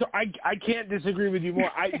 I can't disagree with you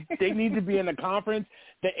more. They need to be in the conference.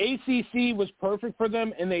 The ACC was perfect for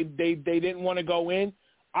them, and they didn't want to go in.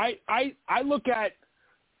 I look at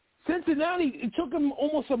Cincinnati. It took them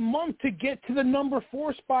almost a month to get to the number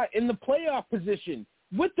 4 spot in the playoff position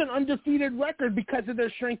with an undefeated record because of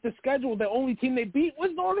their strength of schedule. The only team they beat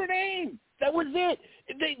was Notre Dame. That was it.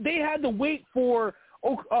 They had to wait for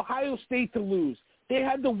Ohio State to lose. They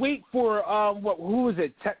had to wait for who was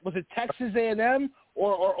it? Was it Texas A&M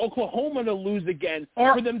or Oklahoma to lose again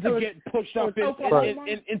for them to get pushed up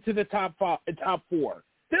into the top 4?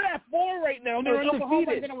 They're at 4 right now. They're undefeated.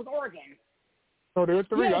 Oklahoma, then it was Oregon. No, they're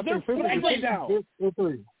 3. Yeah, I think they're 3 now. They're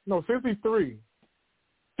 3. No, 53.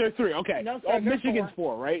 They're 3. Okay. No, sir, Michigan's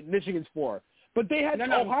 4, right? Michigan's 4. But they had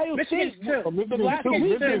Ohio Michigan's State. 2. The last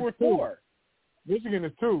week they were 4. Michigan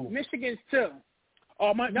is 2. Michigan's 2.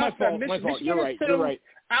 Oh, my fault. My fault. You're right. 2. You're right.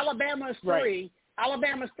 Alabama's 3. Right.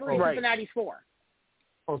 Alabama's 3. Right. Cincinnati's 4.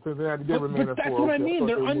 Oh, Cincinnati did remain but at 4. That's what I mean.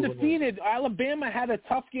 They're moving undefeated. Alabama had a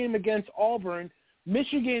tough game against Auburn.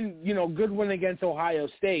 Michigan, good win against Ohio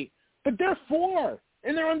State. But they're 4,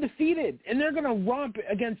 and they're undefeated. And they're going to romp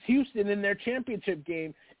against Houston in their championship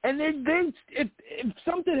game. And if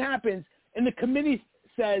something happens and the committee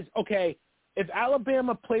says, okay, if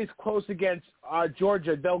Alabama plays close against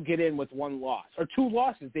Georgia, they'll get in with 1 loss. Or 2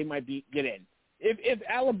 losses, they might get in. If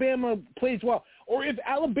Alabama plays well, or if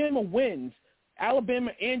Alabama wins,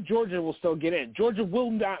 Alabama and Georgia will still get in. Georgia will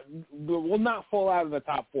not fall out of the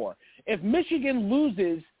top 4. If Michigan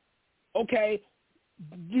loses, okay,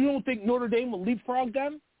 you don't think Notre Dame will leapfrog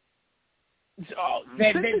them?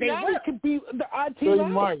 Cincinnati could be the odd team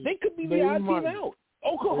out. They could be the odd team out.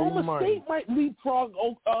 Oklahoma State might leapfrog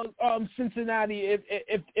Cincinnati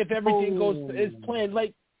if everything goes as planned.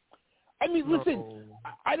 Like, I mean, listen,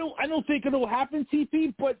 I don't think it'll happen,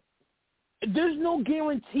 TP, but there's no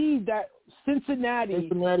guarantee that Cincinnati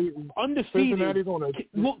undefeated. Cincinnati's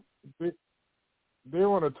they're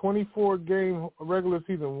on a 24-game regular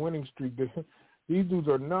season winning streak. These dudes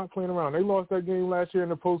are not playing around. They lost that game last year in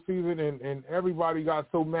the postseason, and everybody got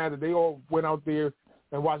so mad that they all went out there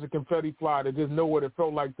and watched the confetti fly to just know what it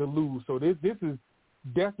felt like to lose. So this is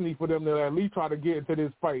destiny for them to at least try to get into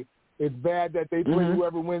this fight. It's bad that they play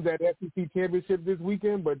whoever wins that SEC championship this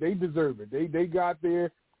weekend, but they deserve it. They got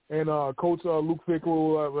there, and Coach Luke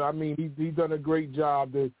Fickell, he's done a great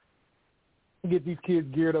job to get these kids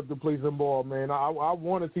geared up to play some ball, man. I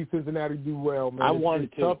want to see Cincinnati do well, man.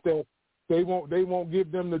 It's tough that they won't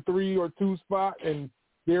give them the 3 or 2 spot, and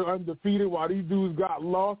they're undefeated while these dudes got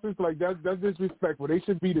losses. Like, that's disrespectful. They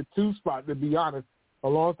should be the 2 spot, to be honest,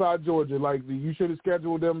 alongside Georgia. Like, you should have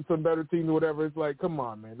scheduled them some better teams or whatever. It's like, come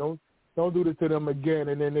on, man. Don't do this to them again,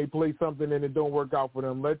 and then they play something and it don't work out for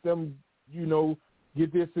them. Let them,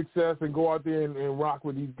 get their success and go out there and rock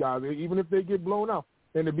with these guys, even if they get blown out.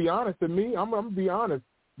 And to be honest, to me, I'm going to be honest,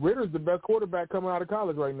 Ritter's the best quarterback coming out of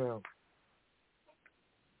college right now.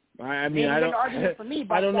 I mean, I don't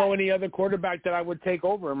know any other quarterback that I would take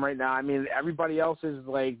over him right now. I mean, everybody else is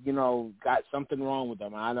like, got something wrong with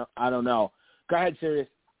them. I don't know. Go ahead, Sirius.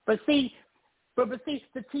 But see, to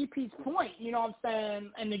TP's point, you know what I'm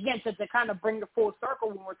saying, and again, to kind of bring the full circle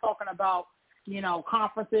when we're talking about,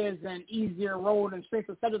 conferences and easier road and strength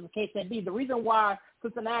of schedule, the case may be, the reason why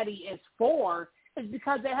Cincinnati is 4 is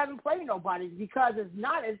because they haven't played nobody. It's because it's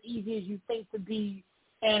not as easy as you think to be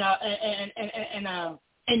in a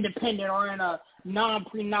independent or in a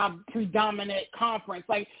non-predominant conference.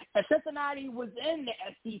 Like, if Cincinnati was in the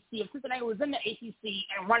SEC, if Cincinnati was in the ACC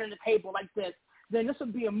and running the table like this, then this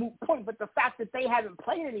would be a moot point. But the fact that they haven't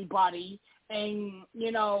played anybody and,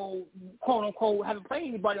 quote unquote, haven't played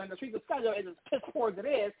anybody on the street of schedule is as piss poor as it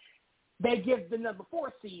is, they give the number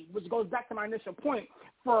 4 seed, which goes back to my initial point,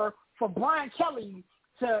 for Brian Kelly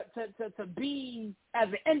to be as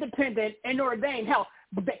an independent in Notre Dame. Hell,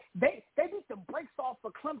 they beat the brakes off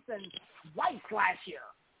of Clemson twice last year.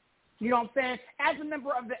 You know what I'm saying? As a member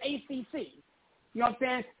of the ACC. You know what I'm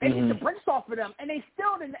saying? They beat the brakes off of them, and they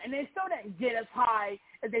still didn't get as high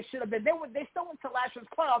as they should have been. They still went to last year's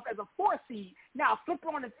playoff as a 4 seed. Now, flip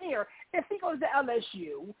it on its ear. If he goes to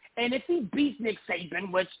LSU, and if he beats Nick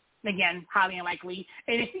Saban, which, again, highly unlikely,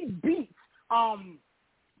 and if he beats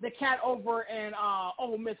the cat over in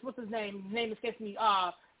Ole Miss, what's his name? His name escapes me.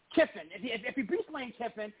 Kiffin. If he beats Lane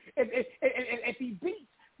Kiffin, if he beats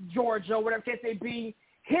Georgia, whatever case may be,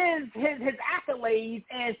 his accolades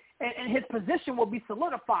and his position will be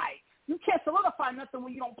solidified. You can't solidify nothing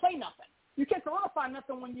when you don't play nothing. You can't solidify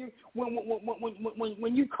nothing when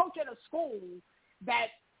you coach at a school that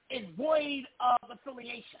is void of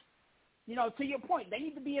affiliation. You know, to your point, they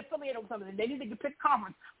need to be affiliated with something. They need to pick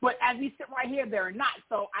conference. But as we sit right here, they're not.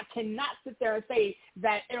 So I cannot sit there and say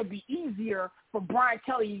that it'll be easier for Brian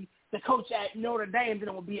Kelly to coach at Notre Dame than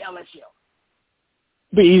it will be LSU.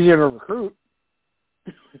 Be easier to recruit.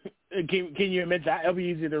 Can you admit that? It'll be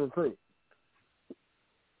easier to recruit.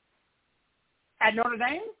 At Notre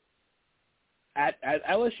Dame? At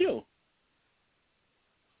LSU.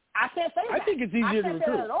 I can't say that. I think it's easier to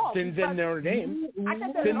recruit than Notre Dame.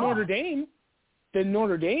 Than Notre Dame. Than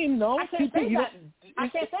Notre Dame, no. I can't say that. I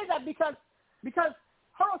can't say that because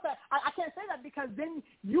hold on a second. I can't say that because then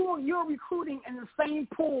you're recruiting in the same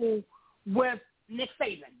pool with Nick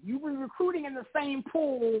Saban. You were recruiting in the same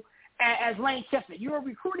pool as Lane Kiffin. You were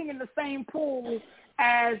recruiting in the same pool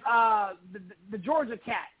as the Georgia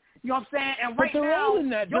Cat. You know what I'm saying? And right but they're now, all in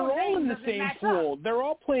that. They're all in the same pool. They're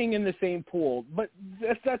all playing in the same pool. But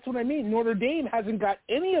that's what I mean. Notre Dame hasn't got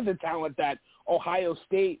any of the talent that Ohio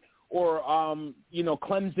State or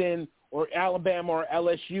Clemson or Alabama or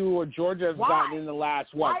LSU or Georgia has gotten in the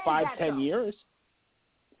last 5-10 years.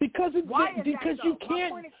 Because you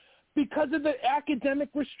can't. Because of the academic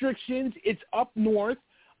restrictions, it's up north.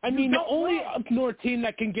 I mean, the only up north team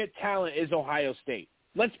that can get talent is Ohio State.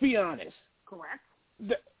 Let's be honest. Correct.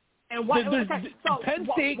 And Penn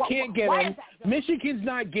State can't get them. Michigan's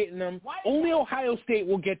not getting them. Only Ohio State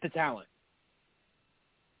will get the talent.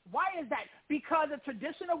 Why is that? Because the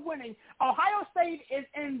tradition of winning. Ohio State is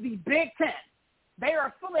in the Big Ten. They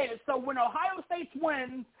are affiliated. So when Ohio State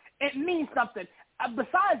wins, it means something.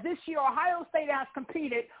 Besides this year, Ohio State has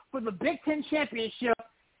competed for the Big Ten championship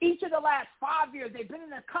each of the last 5 years. They've been in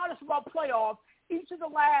the college football playoff each of the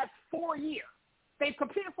last 4 years. They've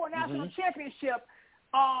competed for a national championship.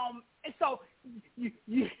 And so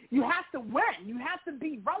you have to win. You have to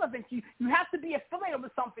be relevant. You have to be affiliated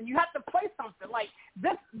with something. You have to play something. Like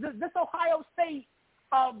this Ohio State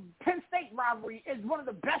Penn State rivalry is one of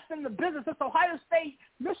the best in the business. This Ohio State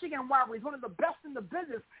Michigan rivalry is one of the best in the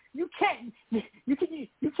business. You can't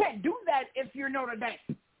do that if you're Notre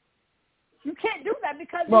Dame. You can't do that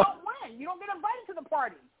because you don't win. You don't get invited to the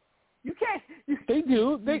party. You can't. They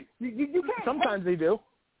do. You can't. Sometimes they do.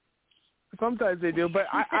 Sometimes they do, but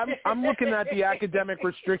I'm looking at the academic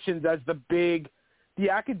restrictions as the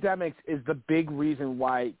academics is the big reason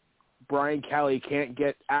why Brian Kelly can't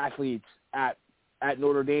get athletes at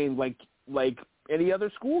Notre Dame like any other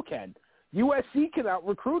school can. USC can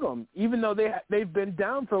out-recruit them, even though they've been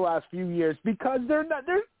down for the last few years because there's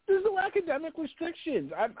no academic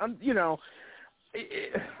restrictions. I don't know.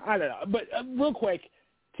 But real quick,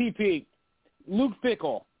 TP, Luke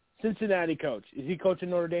Fickell, Cincinnati coach. Is he coaching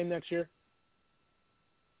Notre Dame next year?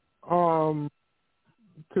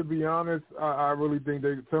 To be honest, I really think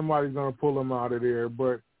somebody's going to pull him out of there.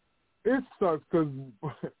 But it sucks because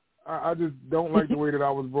I just don't like the way that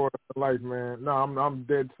I was brought up in life, man. No, I'm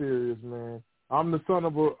dead serious, man. I'm the son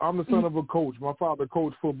of a coach. My father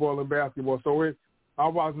coached football and basketball, so I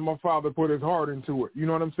watched my father put his heart into it. You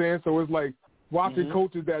know what I'm saying? So it's like watching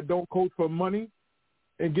coaches that don't coach for money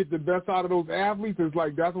and get the best out of those athletes is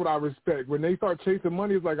like that's what I respect. When they start chasing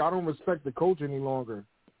money, it's like I don't respect the coach any longer.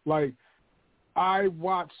 Like I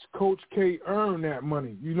watched Coach K earn that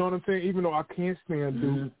money. You know what I'm saying? Even though I can't stand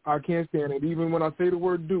Duke, I can't stand it. Even when I say the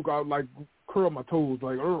word Duke, I like curl my toes,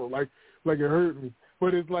 like it hurt me.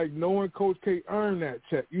 But it's like knowing Coach K earned that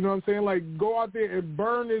check. You know what I'm saying? Like go out there and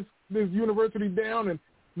burn this university down and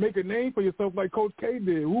make a name for yourself like Coach K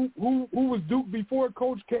did. Who was Duke before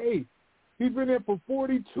Coach K? He's been there for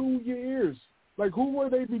 42 years. Like who were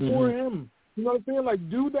they before him? You know what I'm saying? Like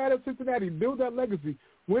do that at Cincinnati, build that legacy.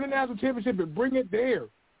 Win a national championship and bring it there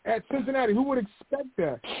at Cincinnati. Who would expect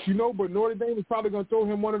that? You know, but Notre Dame is probably going to throw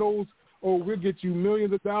him one of those, we'll get you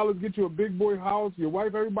millions of dollars, get you a big boy house, your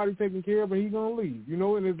wife, everybody taken care of, and he's going to leave. You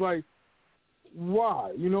know, and it's like,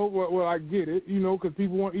 why? You know, well, I get it, you know, because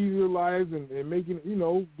people want easier lives and making, you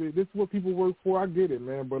know, this is what people work for. I get it,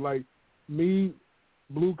 man. But, like, me,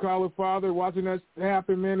 blue-collar father, watching that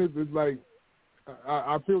happen, man, it's like,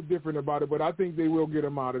 I feel different about it, but I think they will get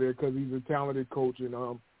him out of there because he's a talented coach and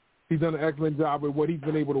he's done an excellent job with what he's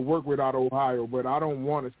been able to work with out of Ohio. But I don't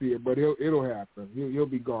want to see it, but it'll happen. He'll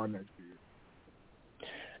be gone next year.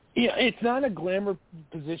 Yeah, it's not a glamour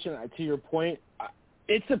position. To your point,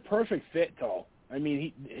 it's a perfect fit, though. I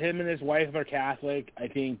mean, him and his wife are Catholic. I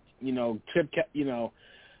think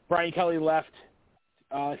Brian Kelly left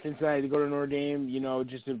Cincinnati to go to Notre Dame, you know,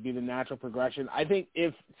 just to be the natural progression. I think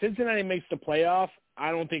if Cincinnati makes the playoff,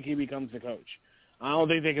 I don't think he becomes the coach. I don't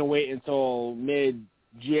think they can wait until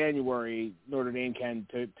mid-January, Notre Dame can,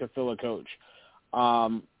 to fill a coach.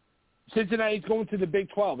 Cincinnati's going to the Big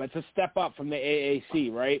 12. That's a step up from the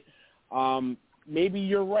AAC, right? maybe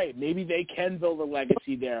you're right. Maybe they can build a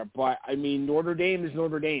legacy there. But, I mean, Notre Dame is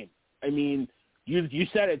Notre Dame. I mean, you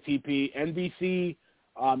said it, TP. NBC,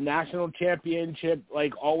 national championship,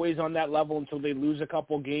 like, always on that level until they lose a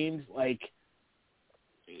couple games. Like,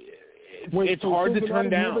 it's hard to turn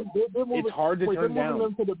down. It's hard to turn down. They're moving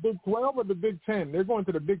them to the Big 12 or the Big 10? They're going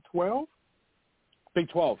to the Big 12? Big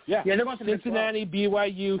 12, yeah. Yeah, they're going to Cincinnati, Big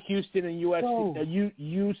 12. BYU, Houston, and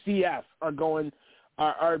UCF are going.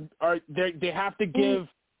 They have to give.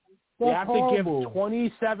 They have to give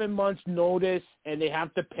 27 months notice, and they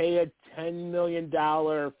have to pay a $10 million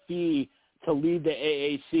fee to leave the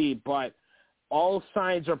AAC. But all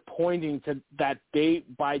signs are pointing to that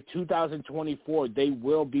by 2024, they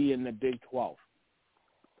will be in the Big 12.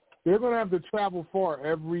 They're going to have to travel far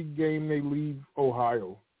every game they leave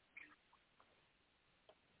Ohio.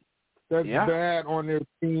 That's bad on their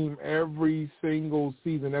team every single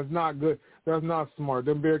season. That's not good. That's not smart.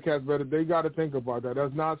 Them Bearcats better. They got to think about that.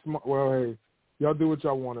 That's not smart. Well, hey, y'all do what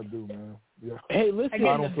y'all want to do, man. Yeah. Hey, listen.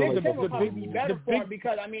 Again, the Big 10 will probably be better for it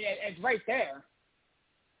because, I mean, it's right there.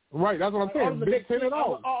 Right, that's what I'm saying. All the Big 10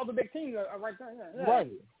 all the big teams are right there. Yeah.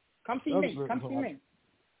 Right. Come see me.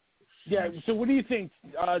 Yeah, so what do you think,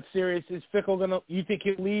 Sirius? Is Fickle going to – you think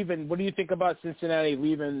he'll leave? And what do you think about Cincinnati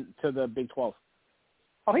leaving to the Big 12?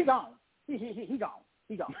 Oh, he's gone. He gone.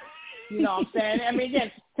 He gone. You know what I'm saying? I mean,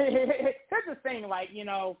 again, here's the thing, like, you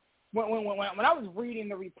know, when I was reading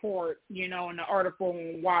the report, you know, in the article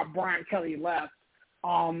why Brian Kelly left,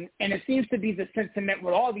 and it seems to be the sentiment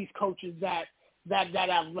with all these coaches that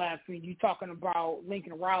have left. When you're talking about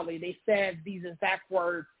Lincoln Riley, they said these exact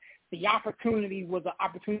words: the opportunity was an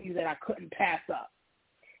opportunity that I couldn't pass up.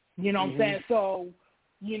 You know what I'm saying? So,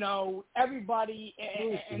 you know, everybody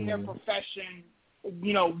in their profession,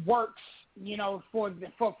 you know, works, you know, for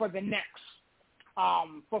the next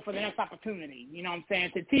for the next opportunity. You know what I'm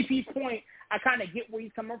saying? To TP's point, I kind of get where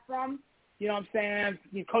he's coming from. You know what I'm saying?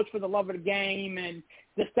 You coach for the love of the game and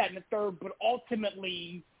this, that, and the third, but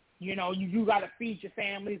ultimately, you know, you got to feed your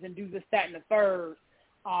families and do this, that, and the third.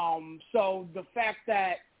 So the fact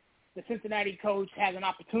that the Cincinnati coach has an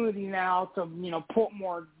opportunity now to, you know, put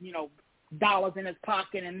more, you know, dollars in his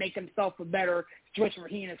pocket and make himself a better situation for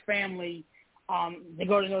he and his family, they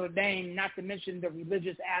go to Notre Dame, not to mention the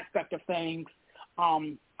religious aspect of things.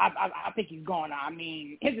 I think he's gone. I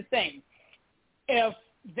mean, here's the thing. If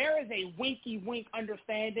there is a winky-wink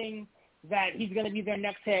understanding that he's going to be their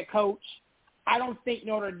next head coach, I don't think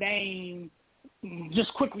Notre Dame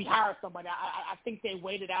just quickly hire somebody. I think they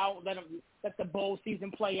waited out, let the bowl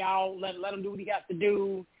season play out, let him do what he has to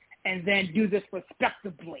do, and then do this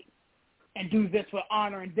respectably and do this with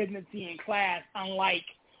honor and dignity and class, unlike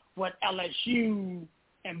what LSU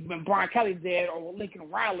and Brian Kelly did or what Lincoln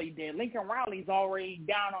Riley did. Lincoln Riley's already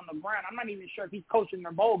down on the ground. I'm not even sure if he's coaching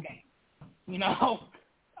their bowl game, you know.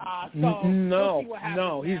 So no, we'll see what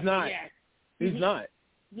no, he's not. Yeah. He's not.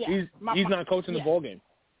 Yeah. He's not coaching the bowl game.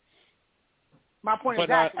 My point is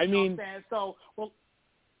exactly. I mean, so well.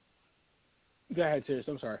 Go ahead, Sirius.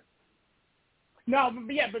 I'm sorry. No,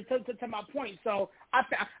 but to my point, so I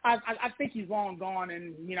think he's long gone,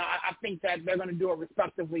 and you know I think that they're going to do it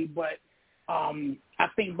respectively. But I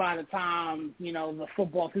think by the time you know the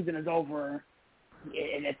football season is over,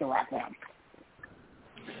 it's a wrap down.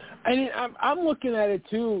 I mean, I'm looking at it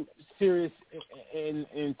too, Sirius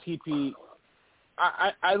and TP.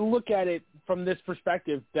 I look at it from this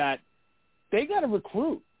perspective that they got to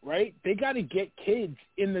recruit, right? They got to get kids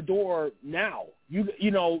in the door now.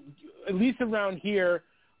 You know, at least around here,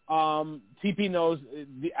 TP knows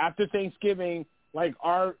after Thanksgiving, like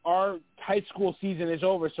our high school season is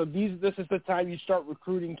over. So this is the time you start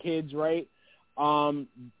recruiting kids, right?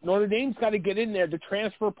 Notre Dame's got to get in there. The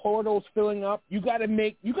transfer portal's filling up. You got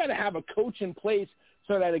to have a coach in place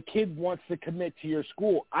so that a kid wants to commit to your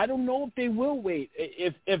school. I don't know if they will wait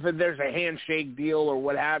if there's a handshake deal or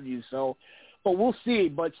what have you. So, but we'll see.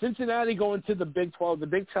 But Cincinnati going to the Big 12. The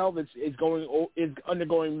Big 12 is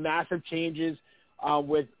undergoing massive changes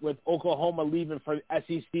with Oklahoma leaving for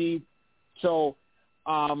SEC. So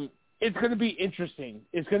it's going to be interesting.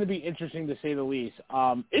 It's going to be interesting to say the least.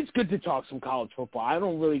 It's good to talk some college football. I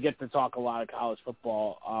don't really get to talk a lot of college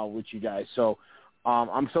football with you guys. So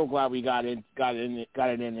I'm so glad we got it in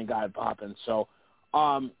and got it popping. So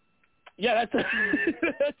yeah, that's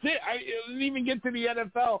it. I didn't even get to the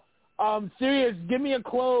NFL. Sirius, give me a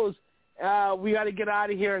close. We got to get out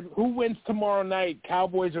of here. Who wins tomorrow night,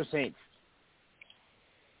 Cowboys or Saints?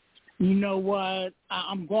 You know what?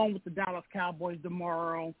 I'm going with the Dallas Cowboys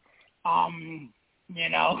tomorrow. You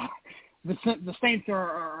know, the Saints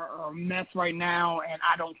are a mess right now, and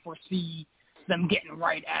I don't foresee them getting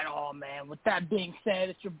right at all, man. With that being said,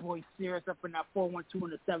 it's your boy Sirius up in that 412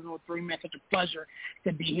 and the 703, man. Such a pleasure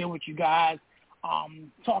to be here with you guys.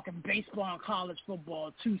 Talking baseball and college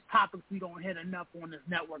football, two topics we don't hit enough on this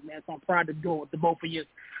network, man. So I'm proud to do it with the both of you.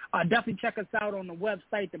 Definitely check us out on the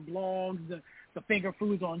website, the blogs, the finger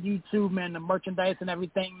foods on YouTube, man, the merchandise and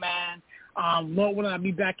everything, man. Lord willing, I'll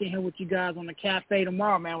be back in here with you guys on the cafe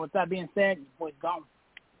tomorrow, man. With that being said, your boy's gone.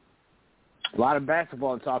 A lot of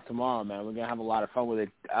basketball to talk tomorrow, man. We're going to have a lot of fun with it.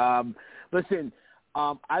 Listen,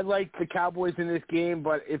 I like the Cowboys in this game,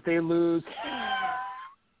 but if they lose,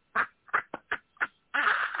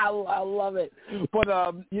 I love it. But,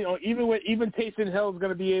 even Taysom Hill is going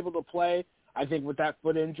to be able to play, I think, with that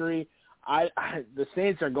foot injury. The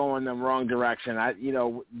Saints are going the wrong direction.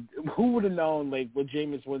 Who would have known, like, with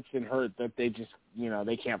Jameis Winston hurt, that they just,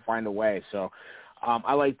 they can't find a way. So,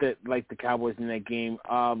 I like the Cowboys in that game.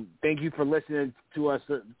 Thank you for listening to us,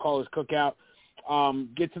 Callers Cookout.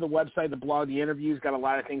 Get to the website, the blog, the interviews. Got a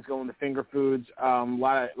lot of things going to finger foods. A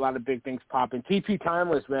lot of big things popping. TP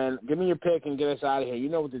Tymeless, man. Give me your pick and get us out of here. You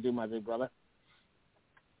know what to do, my big brother.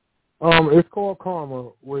 It's called karma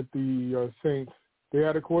with the Saints. They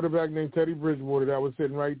had a quarterback named Teddy Bridgewater that was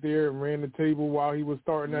sitting right there and ran the table while he was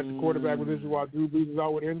starting at the quarterback position while Drew Brees was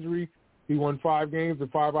out with injury. He won 5 games and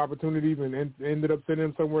 5 opportunities and ended up sending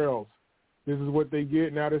him somewhere else. This is what they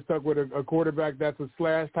get. Now they're stuck with a quarterback that's a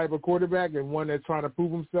slash type of quarterback and one that's trying to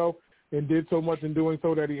prove himself and did so much in doing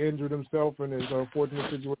so that he injured himself in his unfortunate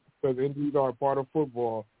situation because injuries are a part of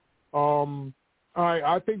football.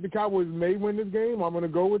 I think the Cowboys may win this game. I'm going to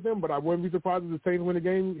go with them, but I wouldn't be surprised if the Saints win the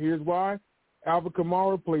game. Here's why. Alvin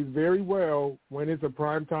Kamara plays very well when it's a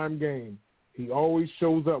primetime game. He always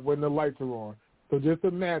shows up when the lights are on. So just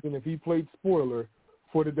imagine if he played spoiler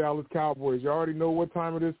for the Dallas Cowboys. You already know what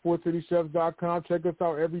time it is, SportsCityChefs.com. Check us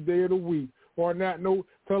out every day of the week. Or on that note,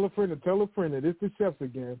 tell a friend that it's the Chefs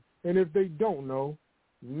again. And if they don't know,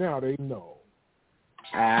 now they know.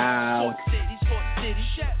 Ow. Sports City,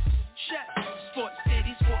 Chefs. Sports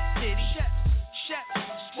City, Chefs.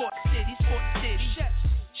 Sports City, Chefs.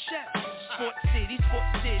 Sports City,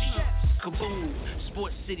 Kaboom.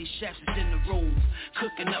 Sports City Chefs is in the room,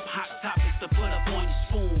 cooking up hot topics to put up on your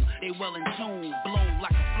spoon. They well in tune, bloom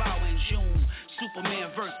like a flower in June.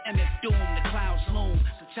 Superman versus MF Doom, the clouds loom.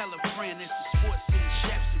 So tell a friend it's the Sports City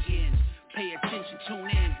Chefs again. Pay attention, tune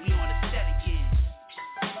in, we on the set again.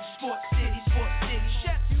 Sports City,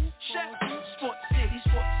 Chefs. Sports City,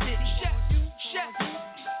 Chefs.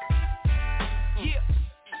 Yeah.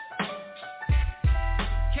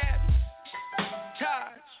 Cap.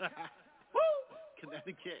 Taj. Woo!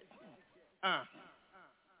 Connecticut.